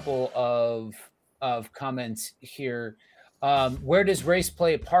a couple of comments here. Where does race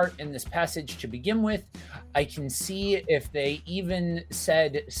play a part in this passage to begin with? I can see if they even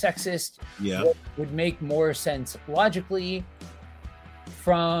said sexist, would make more sense logically.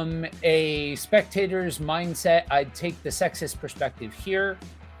 From a spectator's mindset, I'd take the sexist perspective here.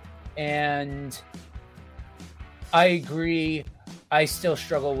 And I agree. I still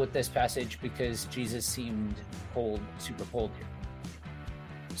struggle with this passage because Jesus seemed cold, super cold here.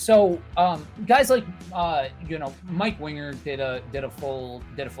 So, guys like Mike Winger did a full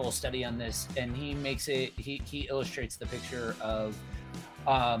study on this, and he makes it. He illustrates the picture of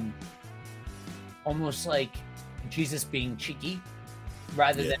almost like Jesus being cheeky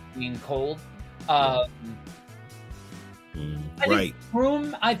rather than being cold. Right.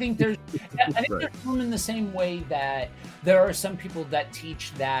 I think there's room in the same way that there are some people that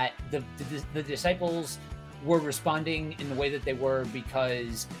teach that the disciples were responding in the way that they were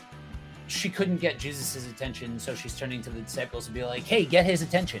because she couldn't get Jesus's attention, so she's turning to the disciples and be like, hey, get his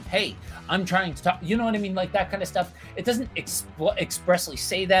attention. Hey, I'm trying to talk. You know what I mean? Like that kind of stuff. It doesn't expressly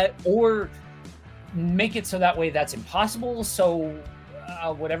say that or make it so that way that's impossible. So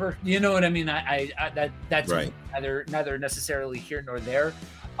whatever, you know what I mean? That's right. neither necessarily here nor there.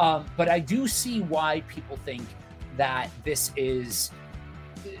 But I do see why people think that this is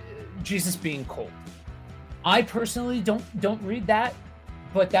Jesus being cold. I personally don't read that,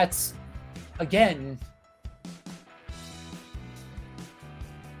 but that's again,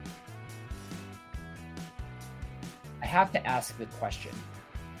 I have to ask the question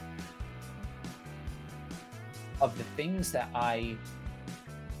of the things that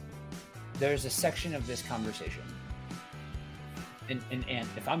there's a section of this conversation, and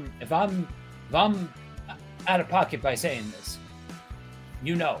if I'm out of pocket by saying this,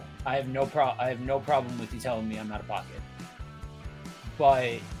 I have no problem with you telling me I'm out of pocket.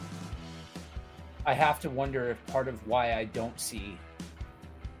 But I have to wonder if part of why I don't see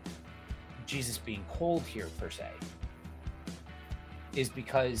Jesus being cold here per se is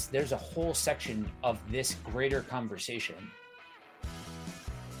because there's a whole section of this greater conversation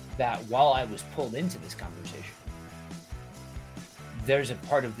that while I was pulled into this conversation, there's a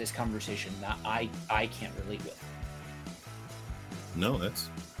part of this conversation that I can't relate with. No, I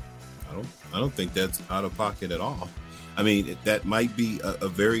don't think that's out of pocket at all. I mean, that might be a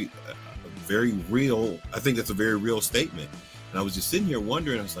very real, I think that's a very real statement. And I was just sitting here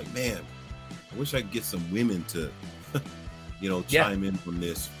wondering, I was like, man, I wish I could get some women to, chime in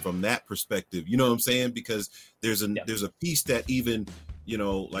from that perspective. You know what I'm saying? Because there's a piece that even,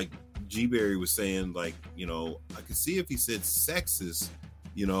 like G Berry was saying, like, I could see if he said sexist,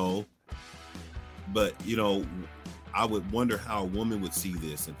 but, I would wonder how a woman would see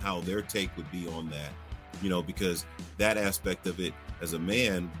this and how their take would be on that, because that aspect of it, as a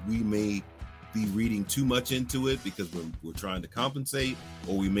man, we may be reading too much into it because we're trying to compensate,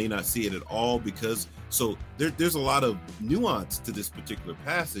 or we may not see it at all because, so there's a lot of nuance to this particular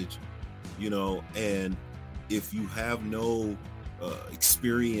passage, and if you have no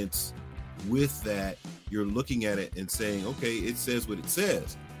experience with that, you're looking at it and saying, okay, it says what it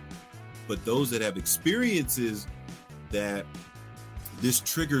says. But those that have experiences that this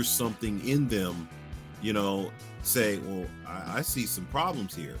triggers something in them, say, well, I see some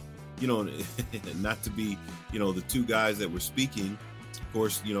problems here, not to be, the two guys that were speaking, of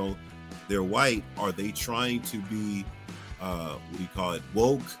course, they're white. Are they trying to be,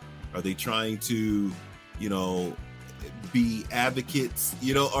 woke? Are they trying to, be advocates,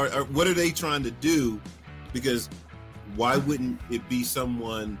 or what are they trying to do? Because why wouldn't it be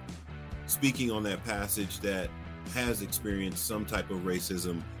someone speaking on that passage that has experienced some type of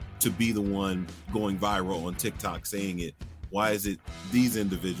racism to be the one going viral on TikTok saying it? Why is it these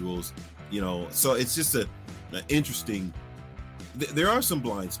individuals, so it's just an interesting, there are some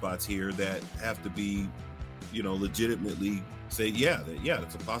blind spots here that have to be, legitimately say,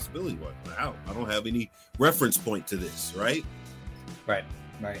 that's a possibility. Wow, I don't have any reference point to this, right? Right.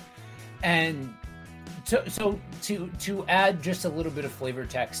 And so to add just a little bit of flavor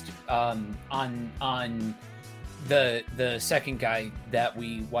text on the second guy that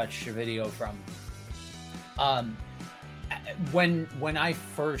we watched a video from, when I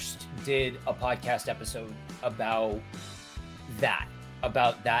first did a podcast episode about that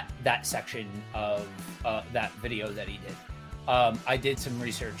section of that video that he did, I did some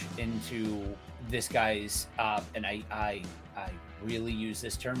research into this guy's, and I really use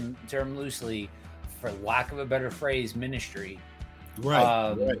this term loosely, for lack of a better phrase, ministry.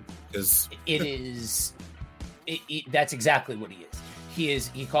 Right. Because it is. That's exactly what he is.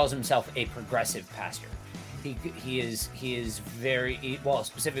 He calls himself a progressive pastor. He is very well.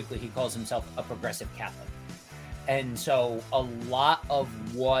 Specifically, he calls himself a progressive Catholic, and so a lot of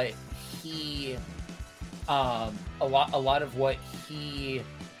what he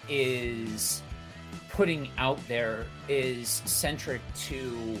is putting out there is centric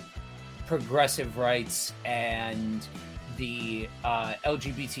to progressive rights and the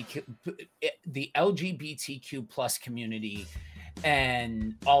LGBTQ plus community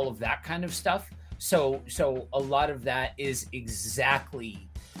and all of that kind of stuff. So a lot of that is exactly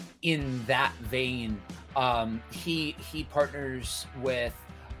in that vein. He partners with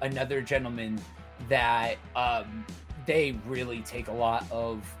another gentleman that they really take a lot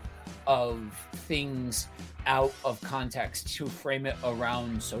of things out of context to frame it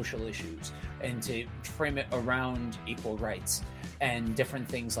around social issues and to frame it around equal rights and different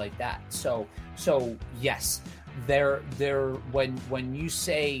things like that. So yes, there when you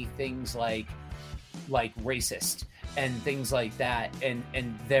say things like racist and things like that, and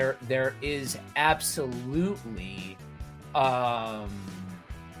there is absolutely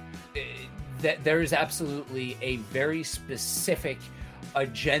there is absolutely a very specific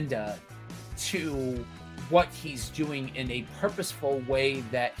agenda to what he's doing in a purposeful way,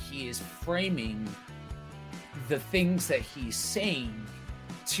 that he is framing the things that he's saying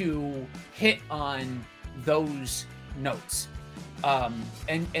to hit on those notes.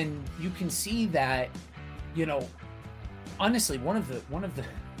 And you can see that, honestly, one of the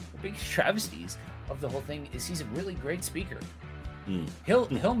biggest travesties of the whole thing is he's a really great speaker. Mm.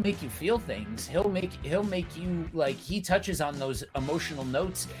 He'll make you feel things. He'll make you, like, he touches on those emotional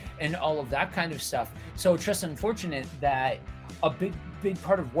notes and all of that kind of stuff. So it's just unfortunate that a big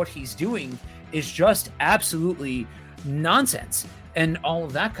part of what he's doing is just absolutely nonsense and all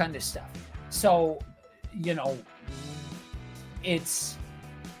of that kind of stuff. So, you know, it's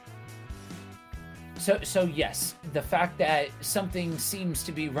so yes, the fact that something seems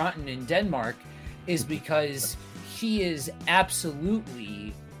to be rotten in Denmark is because he is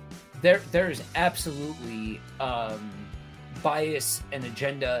absolutely there's absolutely bias and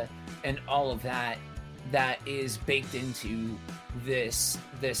agenda and all of that is baked into this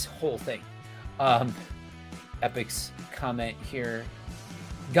whole thing. Epic's comment here: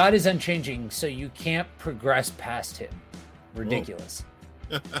 God is unchanging, so you can't progress past him. Ridiculous.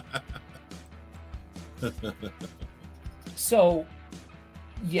 So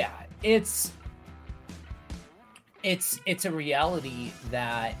yeah, it's a reality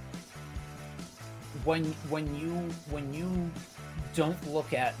that when you don't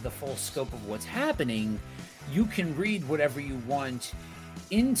look at the full scope of what's happening, you can read whatever you want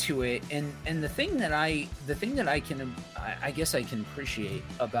into it. And the thing that I guess I can appreciate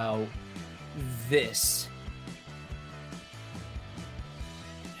about this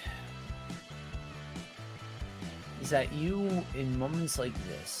is that you, in moments like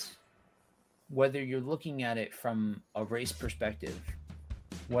this, whether you're looking at it from a race perspective,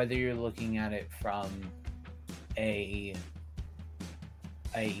 whether you're looking at it from a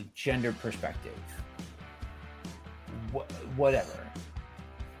gender perspective, whatever,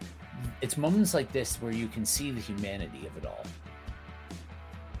 it's moments like this where you can see the humanity of it all.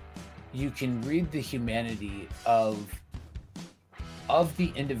 You can read the humanity of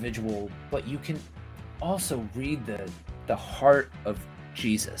the individual, but you can also read the heart of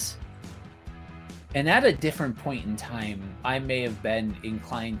Jesus. And at a different point in time, I may have been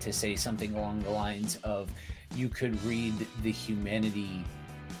inclined to say something along the lines of, you could read the humanity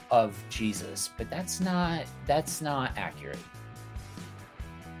of Jesus, but that's not accurate.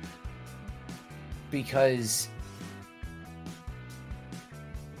 Because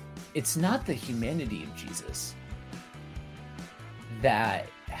it's not the humanity of Jesus that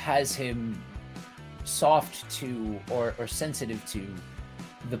has him soft to or sensitive to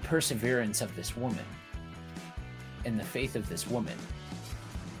the perseverance of this woman and the faith of this woman.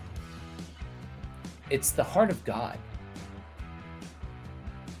 It's the heart of God.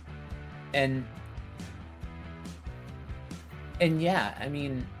 And yeah, I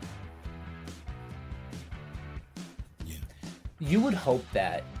mean, you would hope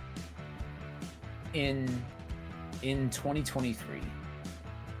that in 2023,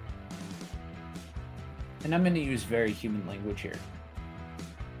 and I'm going to use very human language here,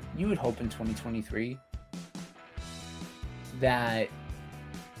 you would hope in 2023 that,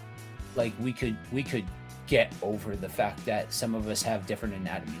 like, we could get over the fact that some of us have different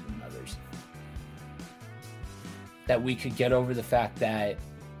anatomy than others. That we could get over the fact that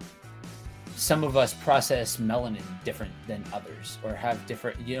some of us process melanin different than others, or have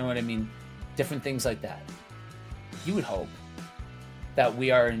different, you know what I mean? Different things like that. You would hope that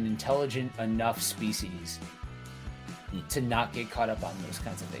we are an intelligent enough species to not get caught up on those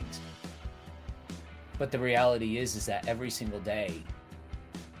kinds of things. But the reality is that every single day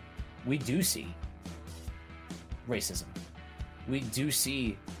we do see racism. We do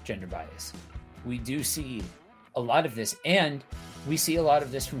see gender bias. We do see a lot of this, and we see a lot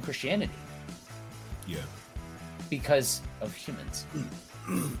of this from Christianity. Yeah. Because of humans.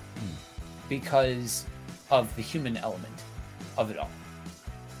 Because of the human element of it all.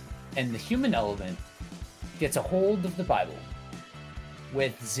 And the human element gets a hold of the Bible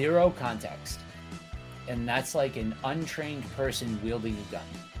with zero context. And that's like an untrained person wielding a gun.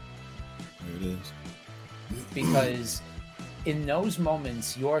 There it is. Because in those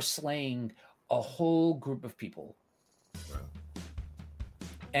moments, you're slaying a whole group of people. Wow.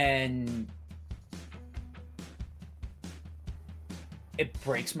 And it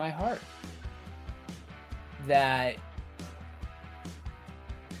breaks my heart that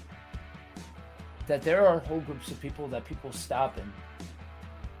there are whole groups of people that people stop and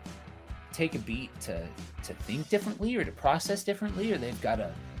take a beat to think differently or to process differently, or they've got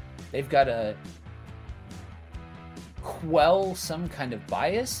to quell some kind of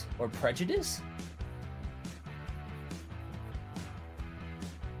bias or prejudice.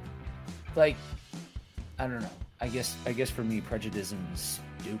 Like, I don't know. I guess for me, prejudice is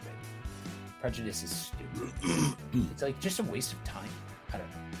stupid. Prejudice is stupid. It's like just a waste of time. I don't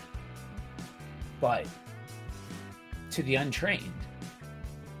know. But to the untrained,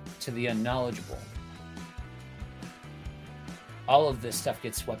 to the unknowledgeable. All of this stuff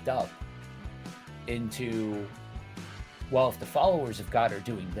gets swept up into, well, if the followers of God are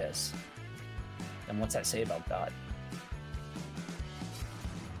doing this, then what's that say about God?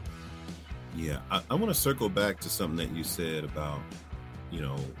 Yeah, I want to circle back to something that you said about,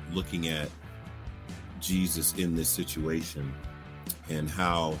 looking at Jesus in this situation and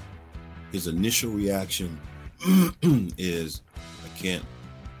how his initial reaction is,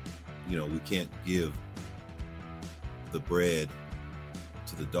 we can't give the bread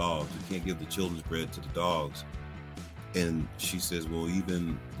to the dogs. We can't give the children's bread to the dogs. And she says, well,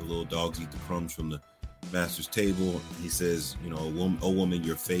 even the little dogs eat the crumbs from the master's table. He says, oh woman,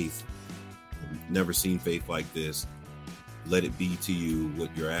 your faith, never seen faith like this. Let it be to you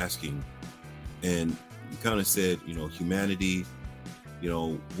what you're asking. And you kind of said, humanity,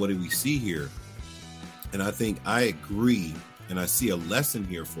 what do we see here? And I think I agree. And I see a lesson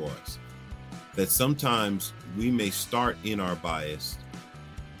here for us that sometimes we may start in our bias,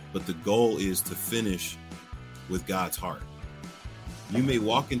 but the goal is to finish with God's heart. You may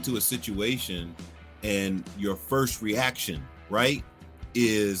walk into a situation and your first reaction, right,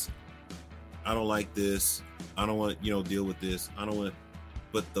 is, I don't like this. I don't want to, deal with this. I don't want to.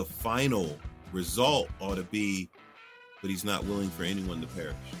 But the final result ought to be, but he's not willing for anyone to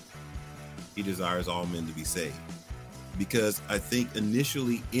perish. He desires all men to be saved. Because I think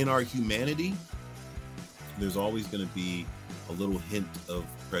initially in our humanity, there's always going to be a little hint of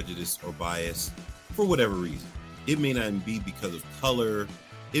prejudice or bias for whatever reason. It may not be because of color.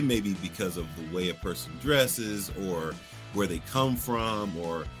 It may be because of the way a person dresses or where they come from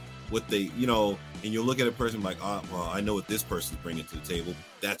or what they, and you'll look at a person like, oh, well, I know what this person's bringing to the table.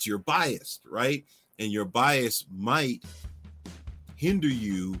 That's your bias, right? And your bias might hinder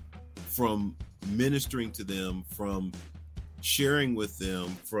you from ministering to them, from sharing with them,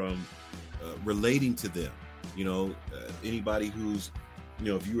 from relating to them. Anybody who's,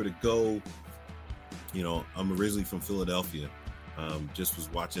 if you were to go, I'm originally from Philadelphia. Just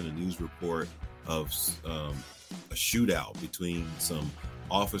was watching a news report of a shootout between some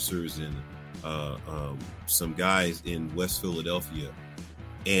officers and some guys in West Philadelphia.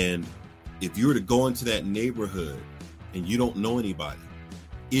 And if you were to go into that neighborhood and you don't know anybody,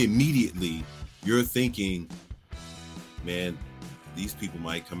 immediately you're thinking, man, these people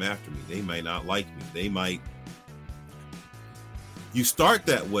might come after me. They might not like me. You start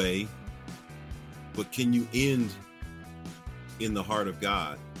that way, but can you end in the heart of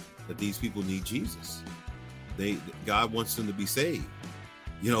God that these people need Jesus? God wants them to be saved.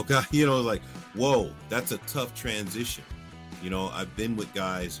 God, like, whoa, that's a tough transition. I've been with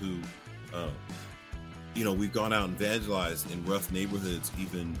guys who, we've gone out and evangelized in rough neighborhoods,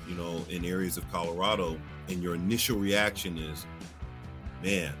 even, in areas of Colorado. And your initial reaction is,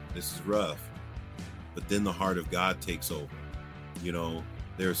 man, this is rough. But then the heart of God takes over.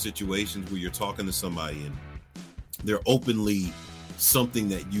 There are situations where you're talking to somebody and they're openly something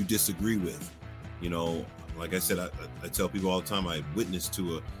that you disagree with. Like I said, I tell people all the time, I witnessed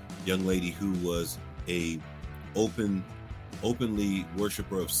to a young lady who was a openly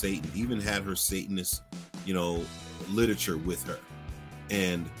worshiper of Satan, even had her Satanist, literature with her.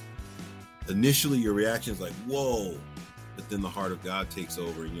 And initially your reaction is like, whoa, but then the heart of God takes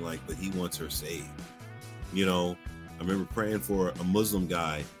over and you're like, but he wants her saved. I remember praying for a Muslim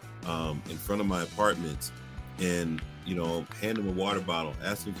guy in front of my apartment and, hand him a water bottle,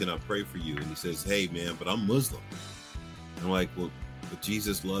 ask him, can I pray for you? And he says, hey man, but I'm Muslim. And I'm like, well, but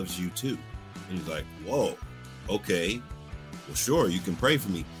Jesus loves you too. And he's like, whoa, okay, well, sure, you can pray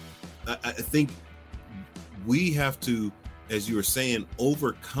for me. I think we have to, as you were saying,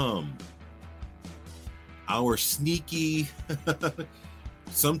 overcome our sneaky,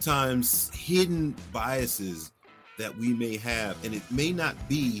 sometimes hidden biases that we may have. And it may not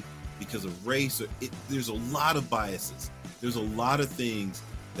be because of race, there's a lot of biases. There's a lot of things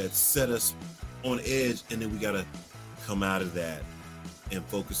that set us on edge, and then we got to come out of that and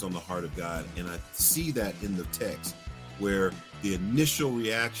focus on the heart of God. And I see that in the text where the initial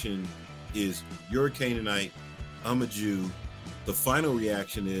reaction is, you're a Canaanite, I'm a Jew. The final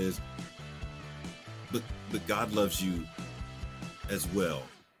reaction is, but God loves you as well.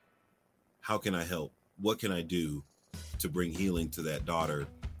 How can I help? What can I do to bring healing to that daughter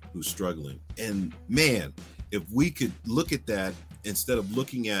who's struggling? And man, if we could look at that instead of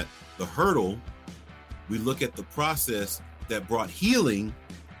looking at the hurdle, we look at the process that brought healing,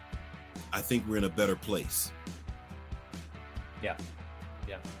 I think we're in a better place. Yeah.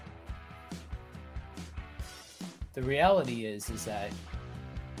 The reality is that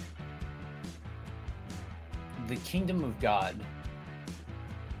the kingdom of God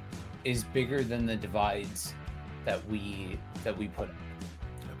is bigger than the divides that we put up.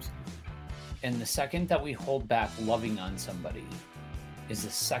 Absolutely. And the second that we hold back loving on somebody is the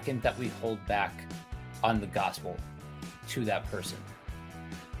second that we hold back on the gospel to that person.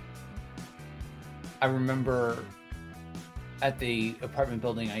 I remember at the apartment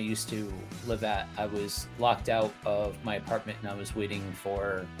building I used to live at, I was locked out of my apartment and I was waiting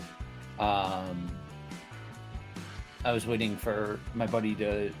for my buddy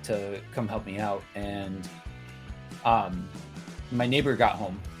to come help me out, and my neighbor got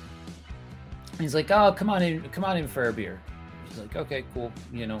home. He's like, "Oh, come on in for a beer." He's like, "Okay, cool."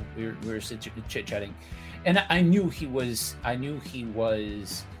 You know, we were chit-chatting, and I knew he was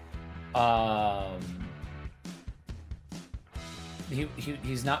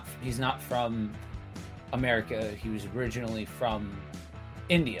he's not from America. He was originally from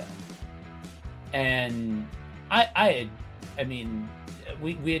India, and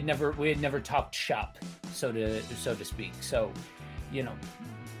we had never talked shop, so to speak. So, you know,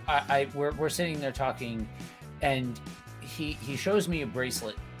 we're sitting there talking, and he shows me a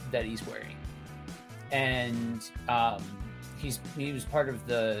bracelet that he's wearing, and he was part of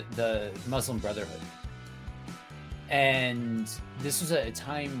the Muslim Brotherhood, and this was at a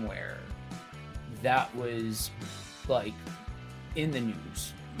time where that was like in the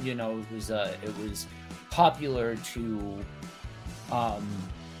news. You know, it was popular to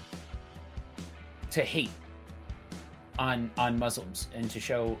hate on Muslims and to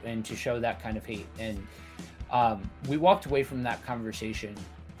show that kind of hate. And we walked away from that conversation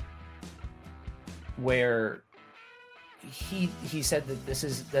where he said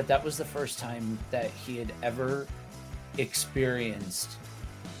that that was the first time that he had ever experienced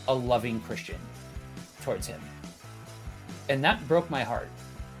a loving Christian towards him, and that broke my heart.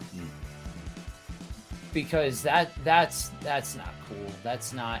 Because that's not cool.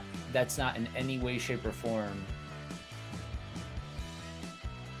 That's not in any way, shape, or form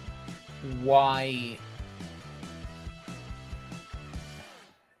why.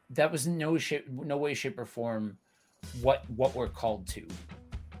 That was no way, shape, or form what we're called to,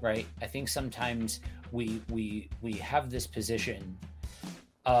 right? I think sometimes we have this position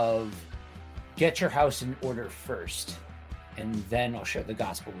of get your house in order first, and then I'll share the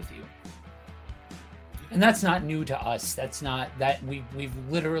gospel with you. And that's not new to us. That's not that we've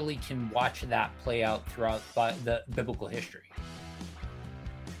literally can watch that play out throughout the biblical history.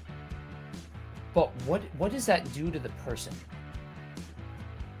 But what does that do to the person?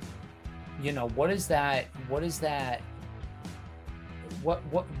 You know, what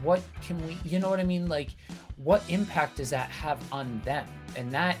can we, you know what I mean? Like, what impact does that have on them?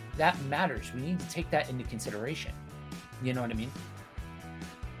 And that matters. We need to take that into consideration. You know what I mean?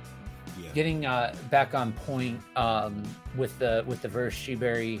 Yeah. Getting back on point with the verse,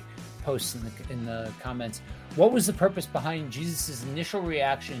 Sheberry posts in the comments. What was the purpose behind Jesus' initial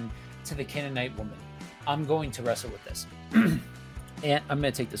reaction to the Canaanite woman? I'm going to wrestle with this, and I'm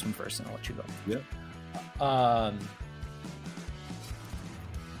going to take this one first, and I'll let you go. Yeah.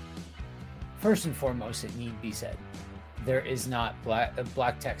 First and foremost, it need be said, there is not a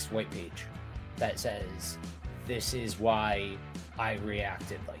black text white page that says this is why I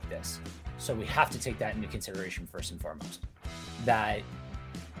reacted like this. So we have to take that into consideration first and foremost. That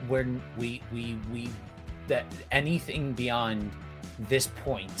when that anything beyond this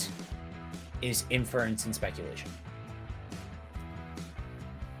point is inference and speculation.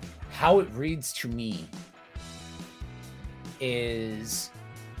 How it reads to me is,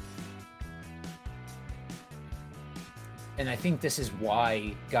 and I think this is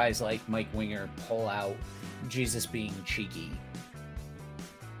why guys like Mike Winger pull out Jesus being cheeky,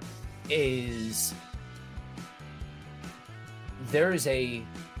 is there is an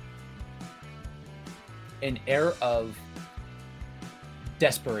air of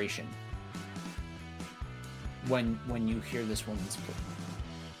desperation when you hear this woman's plea.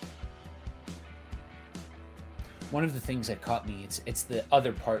 One of the things that caught me, it's the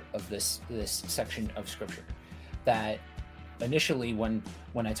other part of this section of scripture that initially when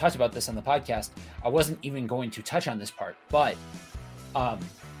I talked about this on the podcast, I wasn't even going to touch on this part, but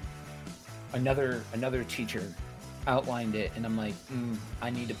another teacher outlined it, and I'm like, I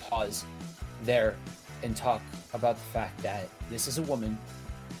need to pause there and talk about the fact that this is a woman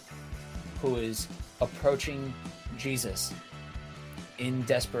who is approaching Jesus in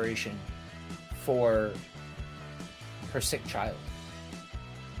desperation for her sick child.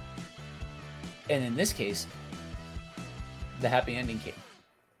 And in this case, the happy ending came.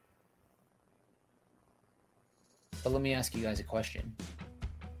 But let me ask you guys a question.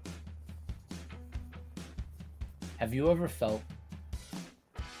 Have you ever felt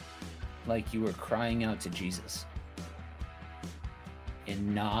like you were crying out to Jesus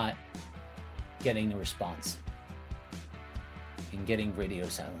and not getting a response and getting radio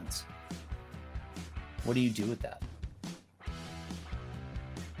silence? What do you do with that?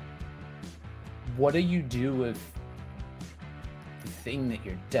 What do you do if the thing that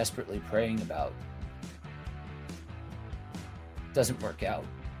you're desperately praying about doesn't work out?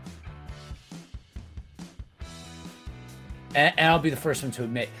 And I'll be the first one to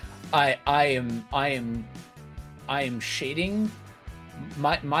admit, I am shading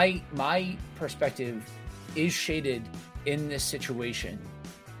my perspective is shaded in this situation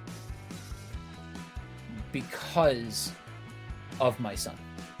because of my son.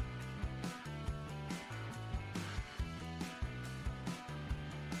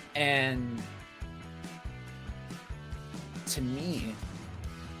 And to me,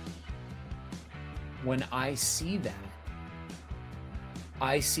 when I see that,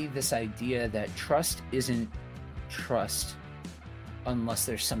 I see this idea that trust isn't trust unless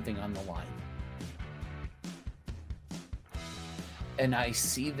there's something on the line. And I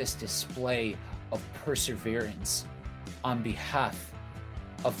see this display of perseverance on behalf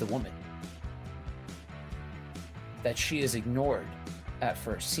of the woman that she is ignored at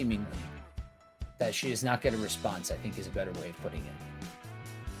first, seemingly. That she does not get a response, I think, is a better way of putting it.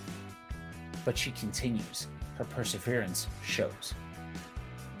 But she continues. Her perseverance shows.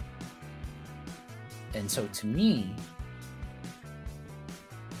 And so to me,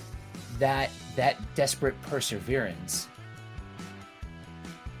 that desperate perseverance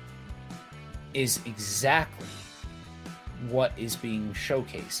is exactly what is being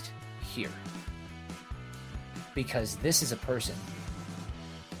showcased here. Because this is a person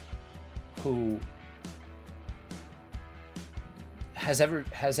who has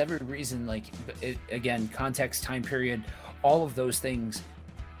every reason, like, again, context, time period, all of those things,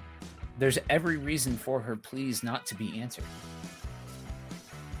 there's every reason for her pleas not to be answered.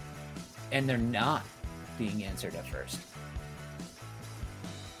 And they're not being answered at first.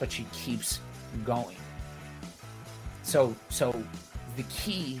 But she keeps going. So the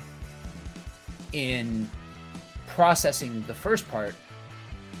key in processing the first part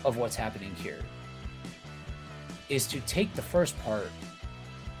of what's happening here is to take the first part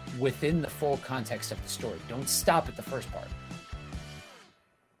within the full context of the story. Don't stop at the first part.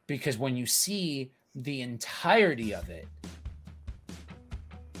 Because when you see the entirety of it,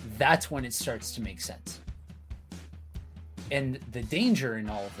 that's when it starts to make sense. And the danger in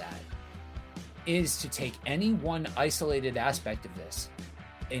all of that is to take any one isolated aspect of this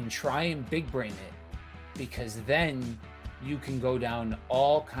and try and big brain it, because then you can go down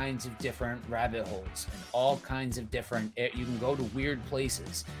all kinds of different rabbit holes and all kinds of different, you can go to weird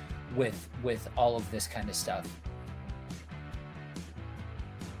places with all of this kind of stuff.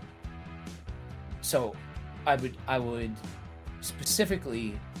 So I would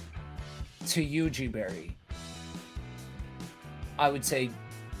specifically to you, G. Barry, I would say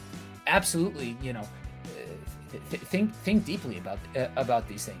absolutely, think deeply about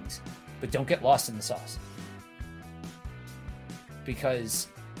these things, but don't get lost in the sauce. Because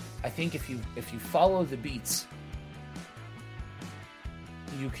I think if you follow the beats,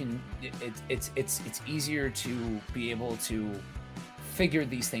 you can. It's easier to be able to figure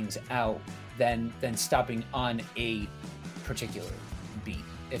these things out than stopping on a particular beat,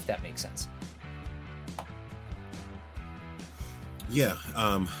 if that makes sense. Yeah,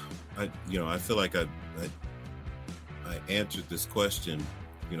 I feel like I answered this question,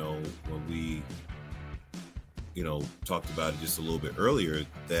 when we, talked about it just a little bit earlier,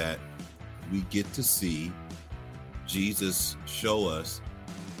 that we get to see Jesus show us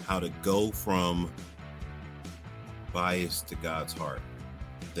how to go from bias to God's heart.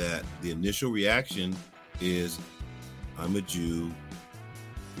 That the initial reaction is, I'm a Jew,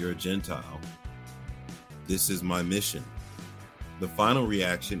 you're a Gentile, this is my mission. The final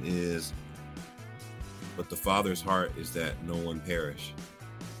reaction is, but the Father's heart is that no one perish.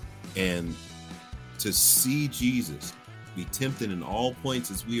 And to see Jesus be tempted in all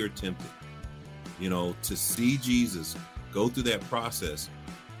points as we are tempted, to see Jesus go through that process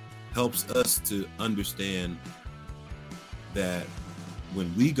helps us to understand that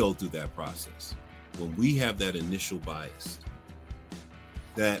when we go through that process, when we have that initial bias,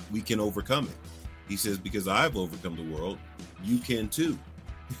 that we can overcome it. He says, because I've overcome the world, you can too,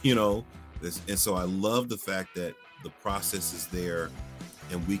 and so I love the fact that the process is there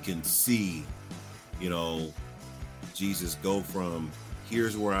and we can see, Jesus go from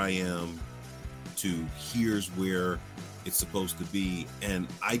here's where I am to here's where it's supposed to be. And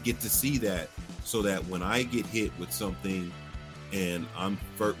I get to see that so that when I get hit with something And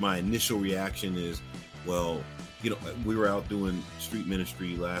my initial reaction is, well, we were out doing street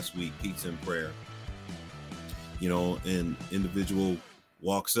ministry last week, pizza and prayer, and individual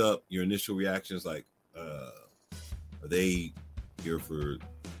walks up, your initial reaction is like, are they here for,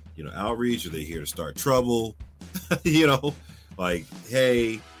 outreach? Are they here to start trouble? Like,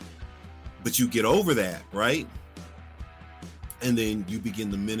 hey, but you get over that, right? And then you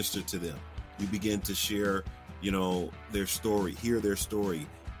begin to minister to them. You begin to share, their story, hear their story,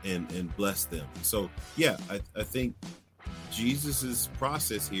 and bless them. So, yeah, I think Jesus's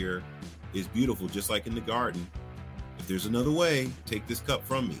process here is beautiful, just like in the garden. If there's another way, take this cup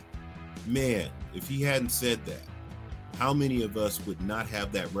from me. Man, if he hadn't said that, how many of us would not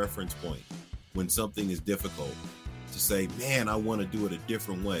have that reference point when something is difficult to say, man, I want to do it a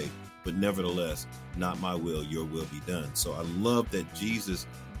different way, but nevertheless, not my will, your will be done. So I love that Jesus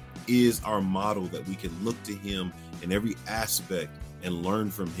is our model, that we can look to him in every aspect and learn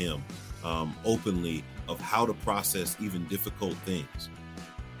from him openly of how to process even difficult things.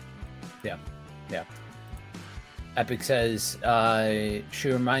 Yeah. Epic says, she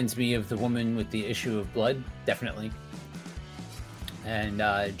reminds me of the woman with the issue of blood. Definitely. And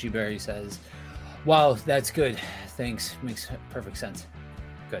G. Berry says, wow, that's good. Thanks. Makes perfect sense.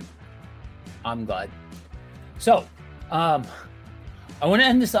 Good. I'm glad. So, I want to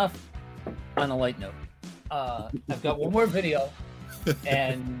end this off on a light note. I've got one more video,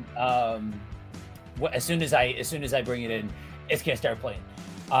 and as soon as I bring it in, it's gonna start playing.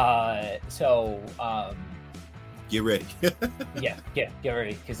 Get ready. get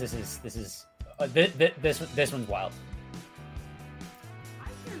ready, because this one's wild.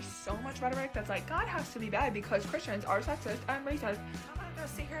 I hear so much rhetoric that's like, God has to be bad because Christians are sexist and racist. I'm not gonna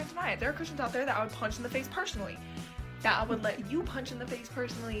sit here and deny it. There are Christians out there that I would punch in the face personally. That I would let you punch in the face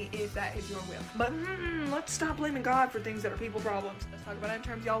personally if that is your will. But let's stop blaming God for things that are people problems. Let's talk about it in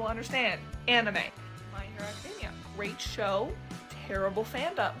terms y'all will understand. Anime. My Hero Academia. Great show. Terrible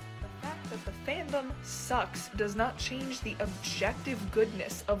fandom. The fact that the fandom sucks does not change the objective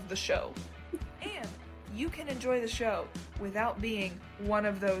goodness of the show. And you can enjoy the show without being one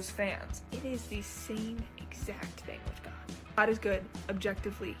of those fans. It is the same exact thing with God. God is good,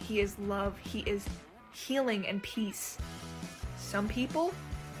 objectively. He is love. He is healing and peace. Some people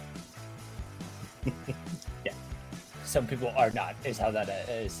yeah, some people are not, is how that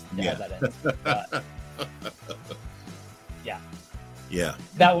is. Yeah. How that is. Yeah.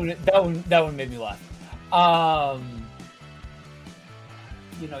 That one made me laugh.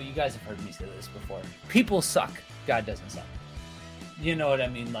 You guys have heard me say this before. People suck. God doesn't suck. You know what I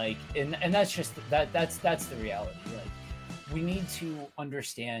mean? Like, and that's just that's the reality. Like, we need to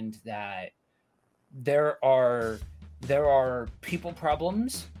understand that there are people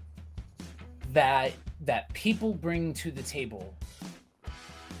problems that people bring to the table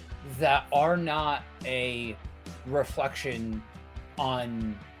that are not a reflection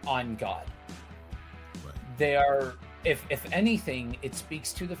on God. Right. They are, if anything, it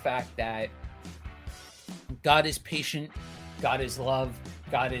speaks to the fact that God is patient, God is love,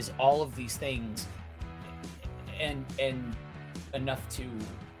 God is all of these things, and enough to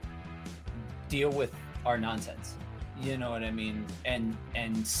deal with our nonsense. You know what I mean? And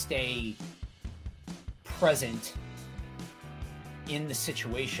stay present in the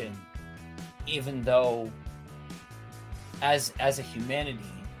situation, even though as a humanity,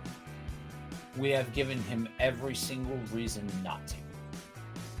 we have given him every single reason not to.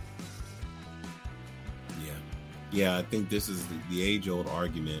 Yeah, I think this is the age-old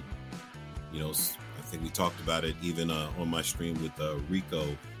argument. I think we talked about it even on my stream with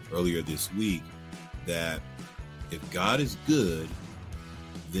Rico earlier this week, that if God is good,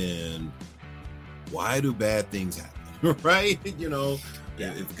 then why do bad things happen? Right?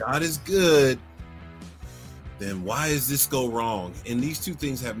 If God is good, then why does this go wrong? And these two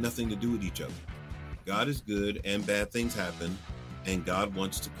things have nothing to do with each other. God is good and bad things happen, and God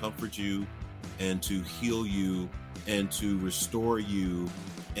wants to comfort you and to heal you and to restore you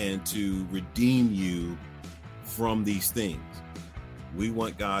and to redeem you from these things. We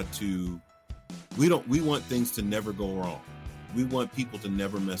want we want things to never go wrong. We want people to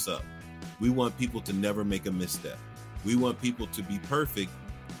never mess up. We want people to never make a misstep. We want people to be perfect,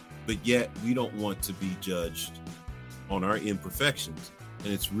 but yet we don't want to be judged on our imperfections.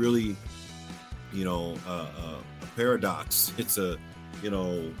 And it's really, a paradox. It's a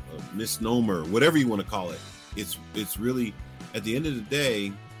misnomer, whatever you want to call it. It's really, at the end of the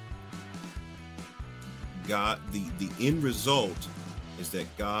day, God, the end result is that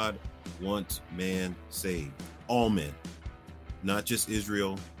God wants man saved. All men, not just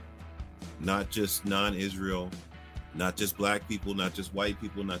Israel, not just non-Israel, not just black people, not just white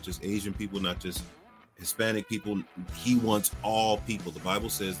people, not just Asian people, not just Hispanic people. He wants all people. The Bible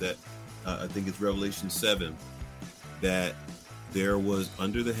says that, I think it's Revelation 7, that there was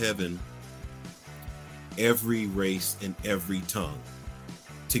under the heaven every race and every tongue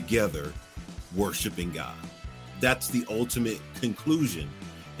together worshiping God. That's the ultimate conclusion.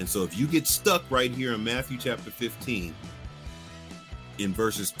 And so if you get stuck right here in Matthew chapter 15 in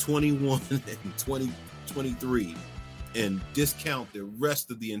verses 21 and 23 and discount the rest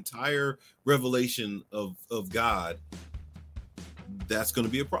of the entire revelation of God, that's going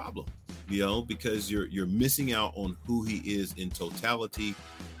to be a problem, because you're missing out on who he is in totality,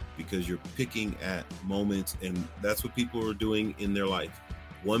 because you're picking at moments, and that's what people are doing in their life.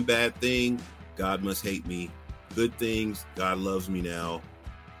 One bad thing, God must hate me. Good things, God loves me now.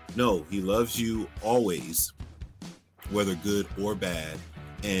 No, he loves you always, whether good or bad,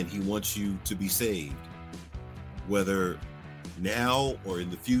 and he wants you to be saved. Whether now or in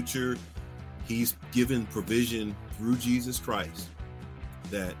the future, he's given provision through Jesus Christ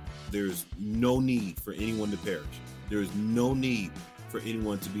that there's no need for anyone to perish. There is no need for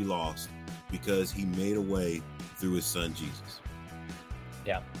anyone to be lost, because he made a way through his son Jesus.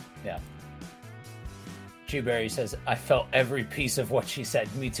 Yeah. G-Berry says, I felt every piece of what she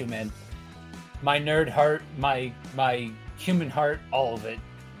said. Me too, man. My nerd heart, my human heart, all of it.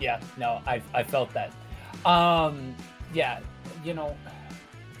 Yeah, no, I felt that. Yeah,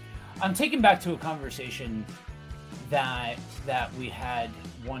 I'm taken back to a conversation that we had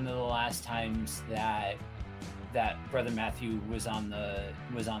one of the last times that Brother Matthew was on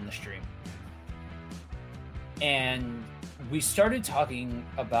the stream. And we started talking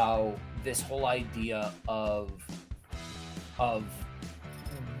about this whole idea of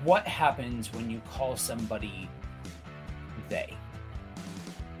what happens when you call somebody they.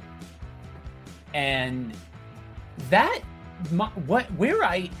 And that, where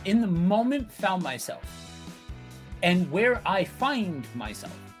I in the moment found myself and where I find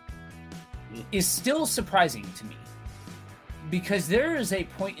myself is still surprising to me, because there is a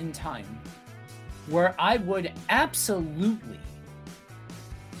point in time where I would absolutely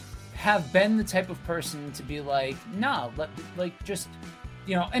have been the type of person to be like, no, just,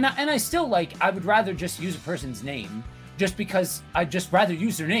 and I still I would rather just use a person's name just because I'd just rather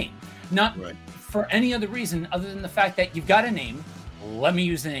use their name, not right. For any other reason other than the fact that you've got a name, let me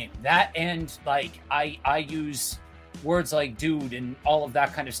use the name. That, and I use words like dude and all of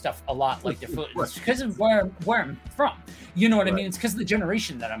that kind of stuff a lot. It's because of where I'm from. You know what I mean? It's because of the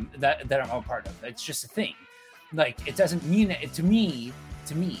generation that I'm a part of. It's just a thing. It doesn't mean it to me.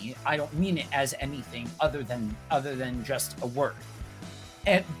 To me, I don't mean it as anything other than just a word.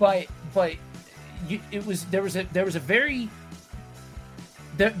 And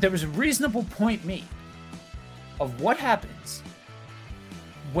there was a reasonable point made of what happens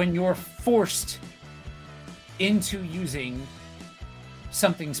when you're forced into using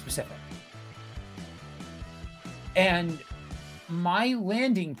something specific. And my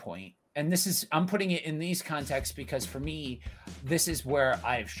landing point, and I'm putting it in these contexts because for me, this is where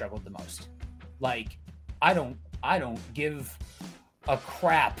I've struggled the most. I don't give a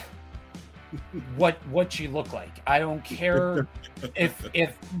crap what you look like. I don't care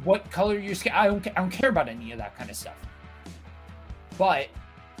if what color your skin. I don't care about any of that kind of stuff. But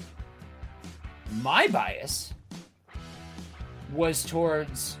my bias was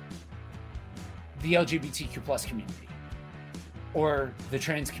towards the LGBTQ plus community or the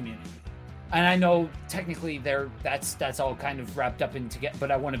trans community. And I know technically that's all kind of wrapped up in together,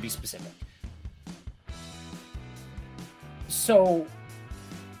 but I want to be specific. So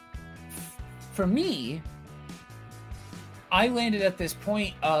for me, I landed at this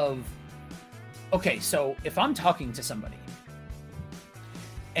point of, okay, so if I'm talking to somebody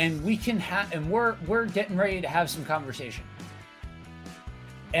and we can have, and we're getting ready to have some conversation,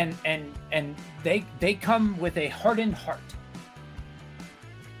 and they come with a hardened heart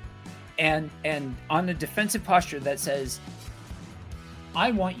and on a defensive posture that says,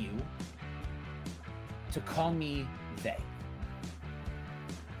 I want you to call me they.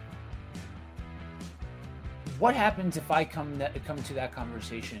 What happens if I come to that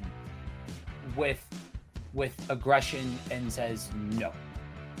conversation with aggression and says, no,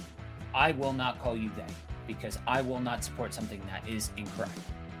 I will not call you they, because I will not support something that is incorrect.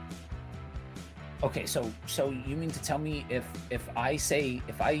 Okay, so you mean to tell me if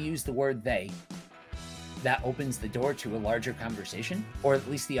I use the word they, that opens the door to a larger conversation, or at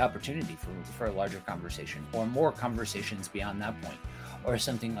least the opportunity for a larger conversation, or more conversations beyond that point, or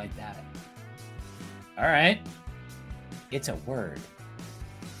something like that. All right, it's a word.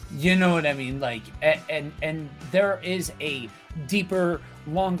 You know what I mean? Like, and there is a deeper,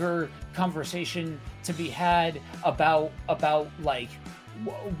 longer conversation to be had about like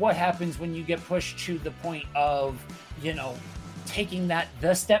what happens when you get pushed to the point of, you know, taking that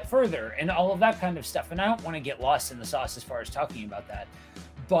the step further and all of that kind of stuff. And I don't want to get lost in the sauce as far as talking about that,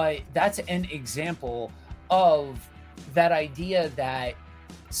 but that's an example of that idea that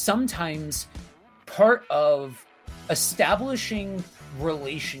sometimes part of establishing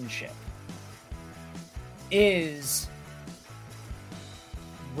relationship is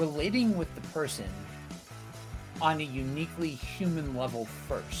relating with the person on a uniquely human level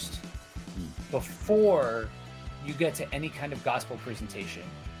first before you get to any kind of gospel presentation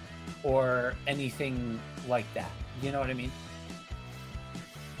or anything like that. You know what I mean?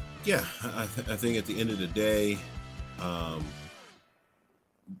 Yeah, I think at the end of the day,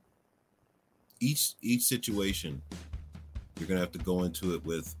 each situation, you're going to have to go into it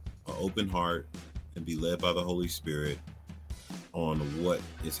with an open heart and be led by the Holy Spirit on what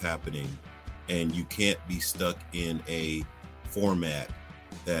is happening. And you can't be stuck in a format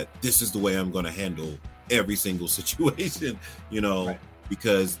that this is the way I'm going to handle every single situation, you know, right.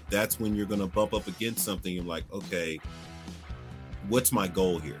 Because that's when you're going to bump up against something. You're like, okay, what's my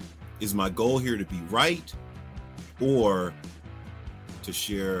goal here? Is my goal here to be right or to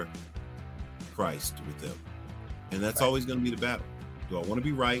share Christ with them? And that's right. Always going to be the battle. Do I want to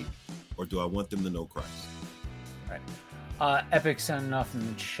be right or do I want them to know Christ? Right. Epic sounding off in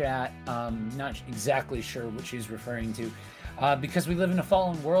the chat. Not exactly sure what she's referring to. Because we live in a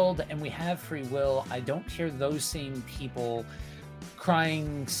fallen world and we have free will, I don't hear those same people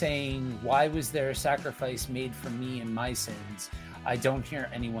crying, saying, why was there a sacrifice made for me and my sins? I don't hear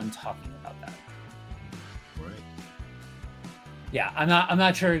anyone talking about that. Right. Yeah, I'm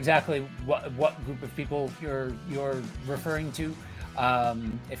not sure exactly what group of people you're referring to.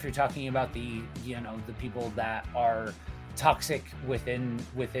 If you're talking about the people that are toxic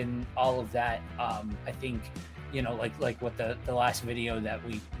within all of that, I think, you know, like what the last video that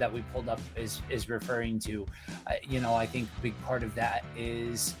we pulled up is referring to. You know, I think a big part of that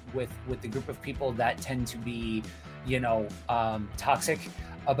is with the group of people that tend to be, you know, toxic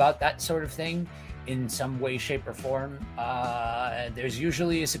about that sort of thing in some way, shape, or form. There's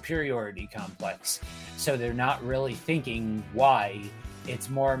usually a superiority complex, so they're not really thinking why. It's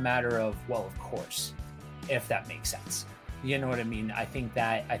more a matter of, well, of course, if that makes sense. You know what I mean? I think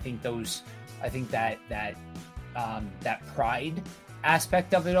that pride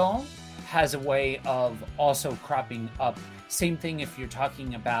aspect of it all has a way of also cropping up. Same thing if you're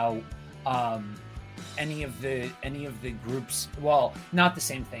talking about any of the groups. Well, not the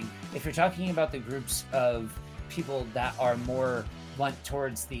same thing. If you're talking about the groups of people that are more blunt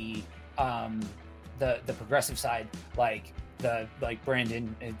towards the progressive side, like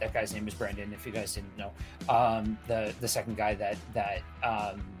Brandon, that guy's name is Brandon, if you guys didn't know, the second guy that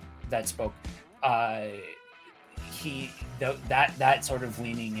spoke, that sort of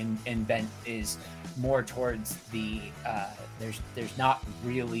leaning and bent is more towards the there's not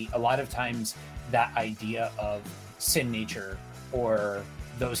really a lot of times that idea of sin nature or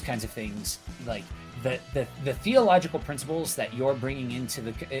those kinds of things, like the theological principles that you're bringing into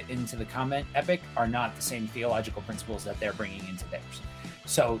the comment, Epic, are not the same theological principles that they're bringing into theirs.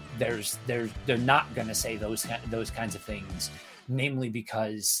 So they're not going to say those kinds of things, namely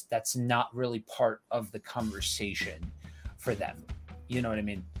because that's not really part of the conversation for them. You know what I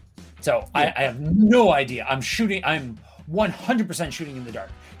mean? So yeah. I have no idea. I'm 100% shooting in the dark.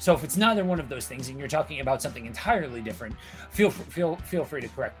 So if it's neither one of those things and you're talking about something entirely different, feel free to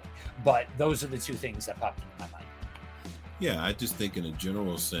correct me. But those are the two things that popped into my mind. Yeah, I just think in a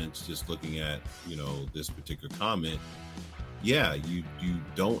general sense, just looking at, you know, this particular comment, yeah, you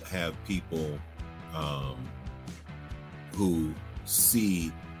don't have people who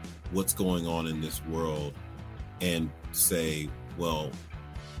see what's going on in this world and say, well,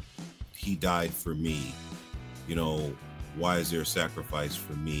 he died for me. You know, why is there a sacrifice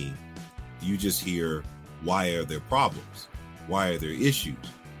for me? You just hear, why are there problems? Why are there issues?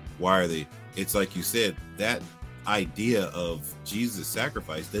 Why are they? It's like you said, that idea of Jesus'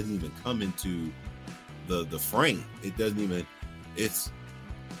 sacrifice doesn't even come into the frame. It doesn't even, it's,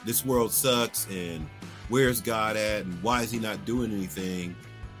 this world sucks and where's God at and why is he not doing anything?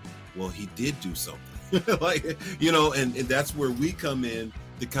 Well, he did do something. Like, you know, and that's where we come in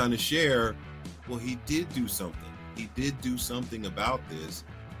to kind of share, well, he did do something. He did do something about this.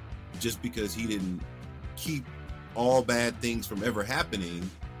 Just because he didn't keep all bad things from ever happening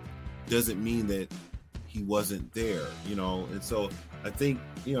doesn't mean that he wasn't there, you know? And so I think,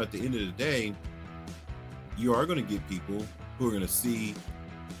 at the end of the day, you are going to get people who are going to see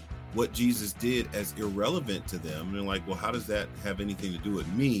what Jesus did as irrelevant to them. And they're like, well, how does that have anything to do with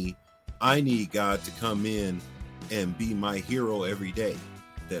me? I need God to come in and be my hero every day.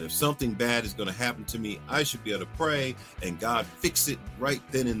 That if something bad is going to happen to me, I should be able to pray and God fix it right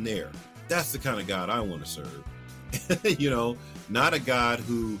then and there. That's the kind of God I want to serve. You know, not a God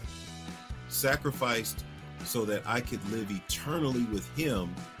who sacrificed so that I could live eternally with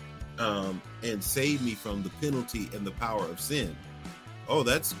him, and save me from the penalty and the power of sin. Oh,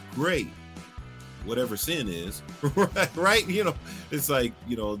 that's great. Whatever sin is, right? You know, it's like,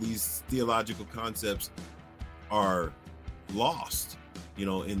 you know, these theological concepts are lost, you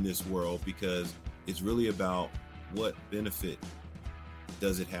know, in this world, because it's really about what benefit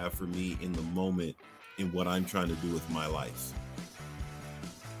does it have for me in the moment in what I'm trying to do with my life.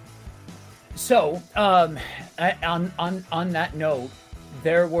 So, on that note,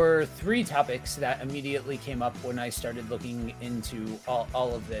 there were 3 topics that immediately came up when I started looking into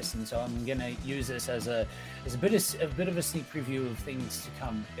all of this, and so I'm gonna use this as a bit of a sneak preview of things to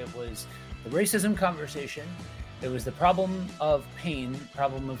come. It was the racism conversation, it was the problem of pain,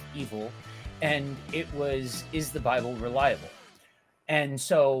 problem of evil, and it was, is the Bible reliable? And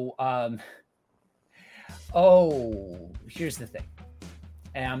so, here's the thing.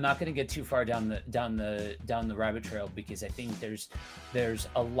 And I'm not going to get too far down the rabbit trail, because I think there's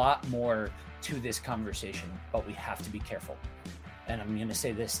a lot more to this conversation, but we have to be careful. And I'm going to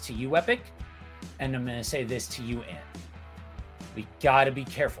say this to you, Epic, and I'm going to say this to you, Ann. We got to be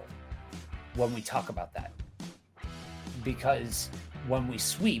careful when we talk about that, because when we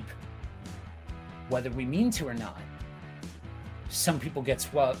sweep, whether we mean to or not, some people get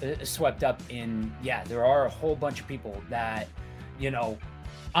swept up in, yeah, there are a whole bunch of people that, you know,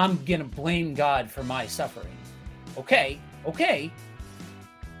 I'm going to blame God for my suffering. Okay.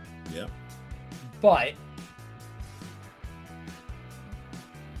 Yeah. But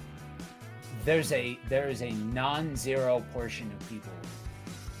there is a non-zero portion of people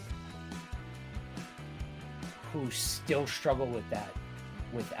who still struggle with that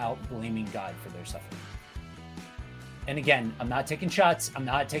without blaming God for their suffering. And again, I'm not taking shots. I'm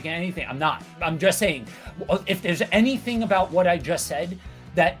not taking anything. I'm just saying, if there's anything about what I just said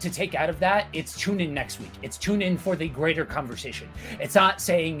that to take out of that, it's tune in next week. It's tune in for the greater conversation. It's not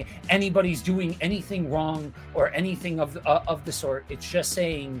saying anybody's doing anything wrong or anything of the sort. It's just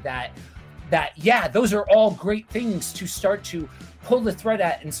saying that yeah, those are all great things to start to pull the thread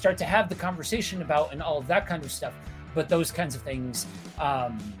at and start to have the conversation about and all of that kind of stuff. But those kinds of things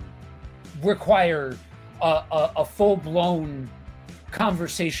require a full-blown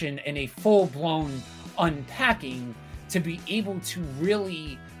conversation and a full-blown unpacking to be able to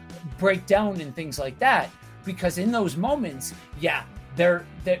really break down and things like that. Because in those moments, yeah, there's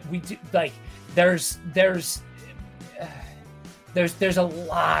a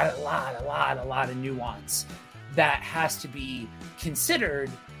lot of nuance that has to be considered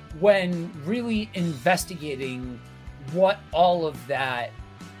when really investigating what all of that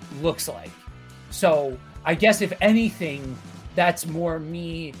looks like. So I guess if anything, that's more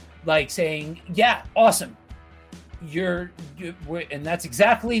me like saying, yeah, awesome. And that's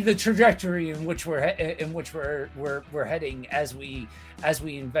exactly the trajectory in which we're heading as we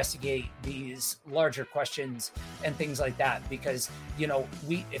investigate these larger questions and things like that. Because, you know,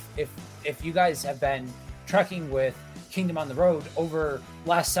 if you guys have been tracking with Kingdom on the Road over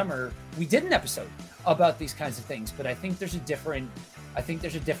last summer, we did an episode about these kinds of things. But I think there's a different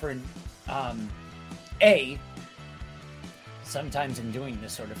sometimes in doing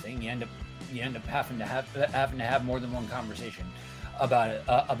this sort of thing, you end up having to have more than one conversation about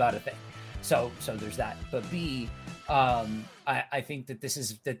a thing. So there's that. But B, I think that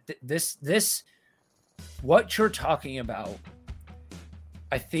this what you're talking about,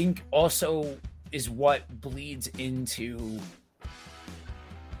 I think also is what bleeds into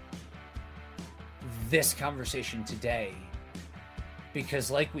this conversation today,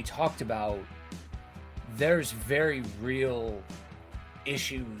 because like we talked about, there's very real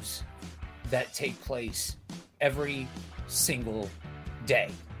issues that take place every single day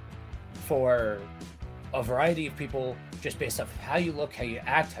for a variety of people, just based off of how you look, how you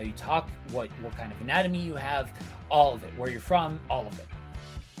act, how you talk, what kind of anatomy you have, all of it, where you're from, all of it.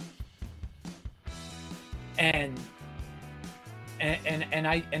 And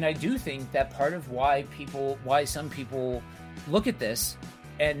I do think that part of why some people look at this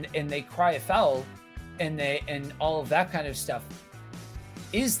and they cry foul and all of that kind of stuff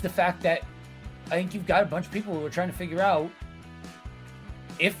is the fact that I think you've got a bunch of people who are trying to figure out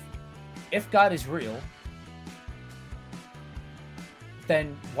if God is real,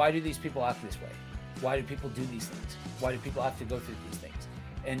 then why do these people act this way? Why do people do these things? Why do people have to go through these things?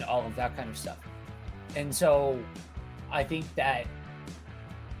 and all of that kind of stuff. And so I think that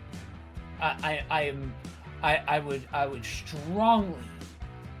I would strongly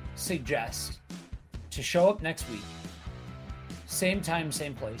suggest to show up next week, same time,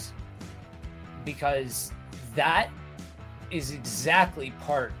 same place, because that is exactly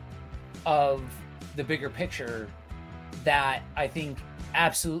part of the bigger picture that I think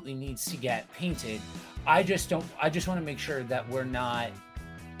absolutely needs to get painted. I just want to make sure that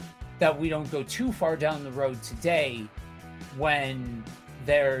we don't go too far down the road today when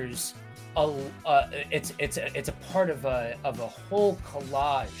there's it's a part of a whole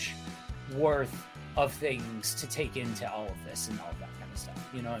collage worth of things to take into all of this and all of that kind of stuff.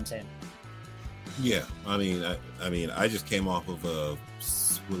 You know what I'm saying? Yeah, I mean, I just came off of a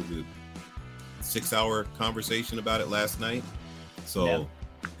 6-hour conversation about it last night. So,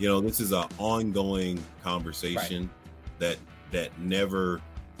 this is an ongoing conversation that never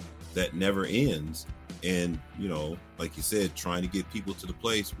ends. And, like you said, trying to get people to the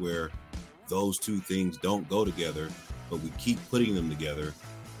place where those two things don't go together, but we keep putting them together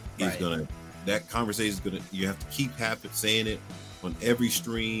is that conversation is gonna, you have to keep saying it on every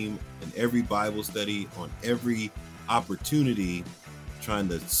stream and every Bible study, on every opportunity, trying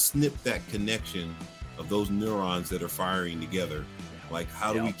to snip that connection of those neurons that are firing together. Like,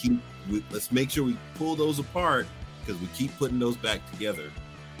 how do let's make sure we pull those apart, because we keep putting those back together.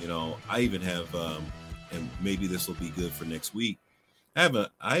 I even have, and maybe this will be good for next week,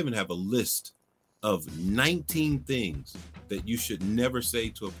 I even have a list of 19 things that you should never say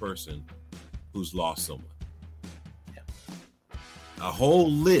to a person who's lost someone. A whole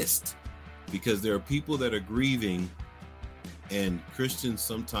list, because there are people that are grieving, and Christians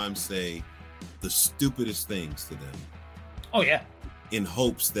sometimes say the stupidest things to them. Oh yeah. In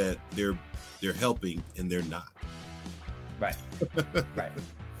hopes that they're helping, and they're not. Right.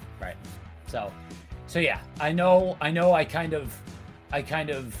 Right. So yeah, I know I kind of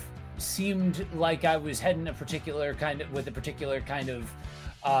seemed like I was heading with a particular kind of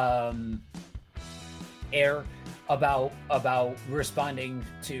air about responding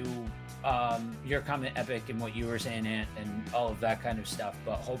to your comment, Epic, and what you were saying, Ant, and all of that kind of stuff.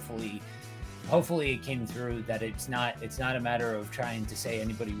 But hopefully it came through that it's not a matter of trying to say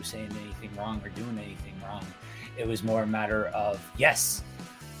anybody was saying anything wrong or doing anything wrong. It was more a matter of, yes,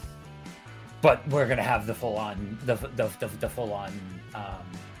 but we're gonna have the full on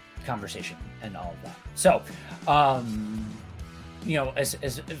conversation and all of that. So,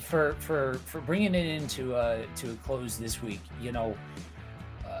 as for bringing it into to a close this week,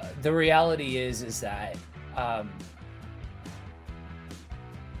 the reality is that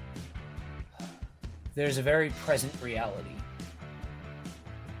there's a very present reality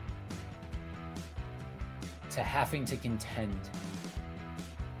to having to contend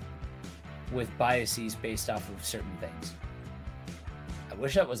with biases based off of certain things. I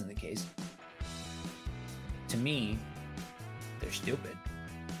wish that wasn't the case. To me, they're stupid.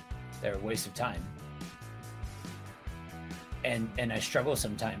 They're a waste of time. And I struggle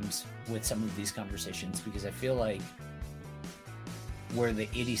sometimes with some of these conversations, because I feel like we're the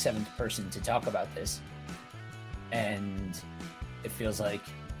 87th person to talk about this, and it feels like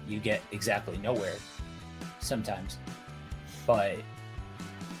you get exactly nowhere sometimes. But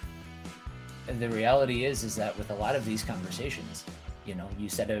the reality is that with a lot of these conversations, you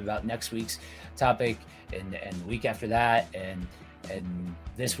said it about next week's topic, and the week after that, and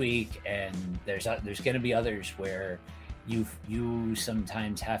this week, and there's going to be others where you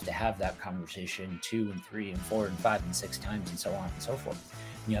sometimes have to have that conversation 2 and 3 and 4 and 5 and 6 times, and so on and so forth.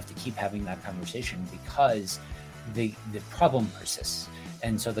 And you have to keep having that conversation because the problem persists,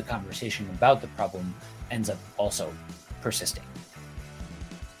 and so the conversation about the problem ends up also persisting.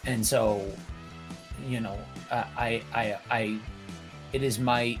 And so, it is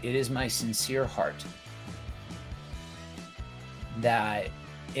my sincere heart that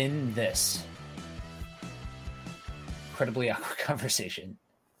in this incredibly awkward conversation,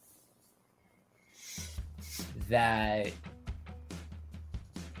 that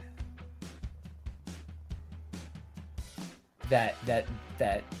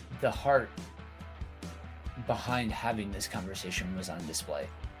the heart behind having this conversation was on display,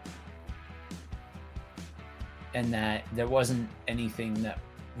 and that there wasn't anything that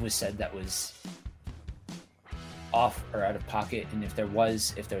was said that was off or out of pocket. And if there are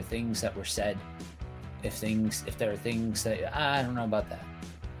things that were said, if there are things that I don't know about that,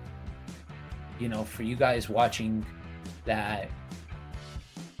 for you guys watching that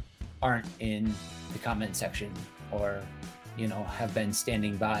aren't in the comment section, or have been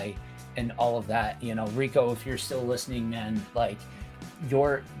standing by and all of that, Rico, if you're still listening, man, like,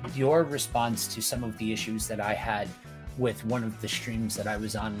 your response to some of the issues that I had with one of the streams that I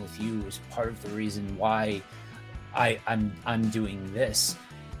was on with you is part of the reason why I'm doing this.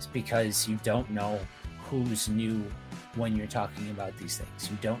 It's because you don't know who's new when you're talking about these things.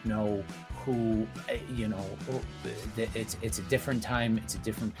 You don't know who, it's a different time, it's a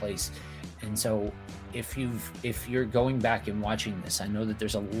different place. And so if you're going back and watching this, I know that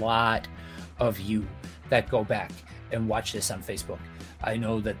there's a lot of you that go back and watch this on Facebook. I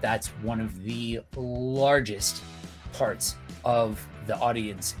know that that's one of the largest parts of the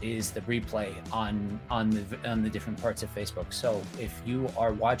audience is the replay on the different parts of Facebook. So if you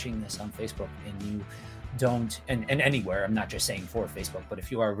are watching this on Facebook and you don't, and anywhere, I'm not just saying for Facebook, but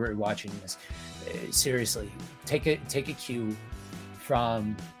if you are really watching this, seriously, take a cue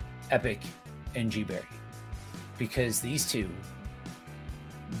from Epic and G-Berry, because these two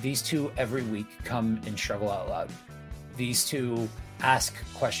every week come and struggle out loud. These two ask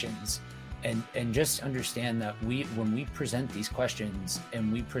questions, and just understand that when we present these questions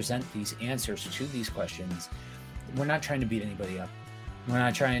and we present these answers to these questions, we're not trying to beat anybody up. We're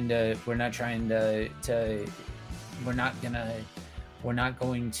not going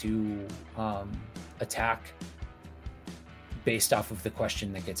to attack based off of the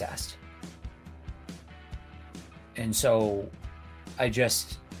question that gets asked. And so I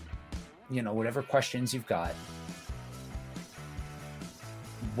just, whatever questions you've got,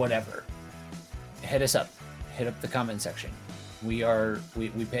 whatever, hit us up, hit up the comment section. We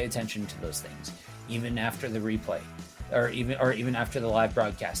pay attention to those things, even after the replay, or even after the live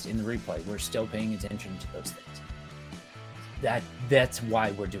broadcast. In the replay, we're still paying attention to those things. That's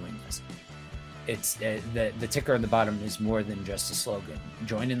why we're doing this. It's the ticker on the bottom is more than just a slogan.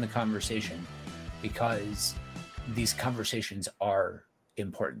 Join in the conversation, because these conversations are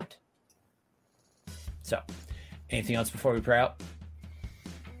important. So, anything else before we pray out?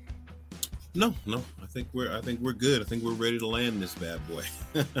 No. I think we're good. I think we're ready to land this bad boy.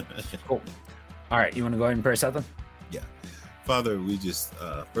 Cool. All right, you want to go ahead and pray something? Yeah. Father, we just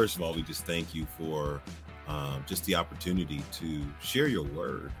first of all, we just thank you for just the opportunity to share your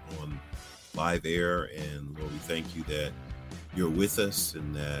word on live air. And Lord, we thank you that you're with us,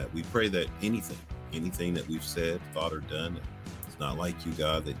 and that we pray that anything that we've said, thought, or done, it's not like you,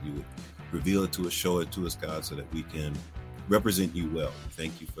 God, that you would reveal it to us, show it to us, God, so that we can represent you well. We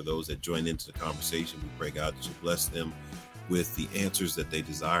thank you for those that joined into the conversation. We pray, God, that you bless them with the answers that they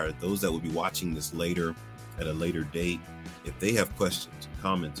desire. Those that will be watching this later, at a later date, if they have questions,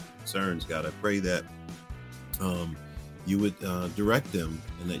 comments, concerns, God, I pray that you would direct them,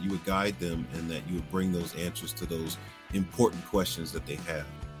 and that you would guide them, and that you would bring those answers to those important questions that they have.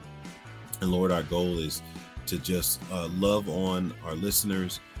 And Lord, our goal is to just love on our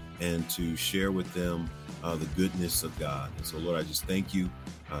listeners and to share with them the goodness of God. And so, Lord, I just thank you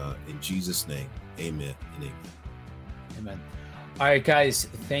in Jesus' name. Amen and amen. Amen. All right, guys,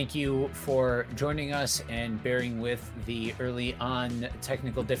 thank you for joining us and bearing with the early on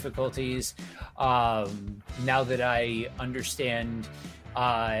technical difficulties. Now that I understand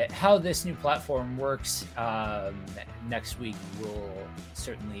how this new platform works, next week will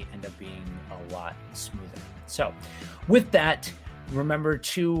certainly end up being a lot smoother. So with that, remember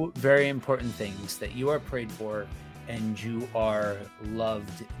two very important things: that you are prayed for and you are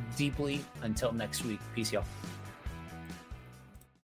loved deeply. Until next week, peace, y'all.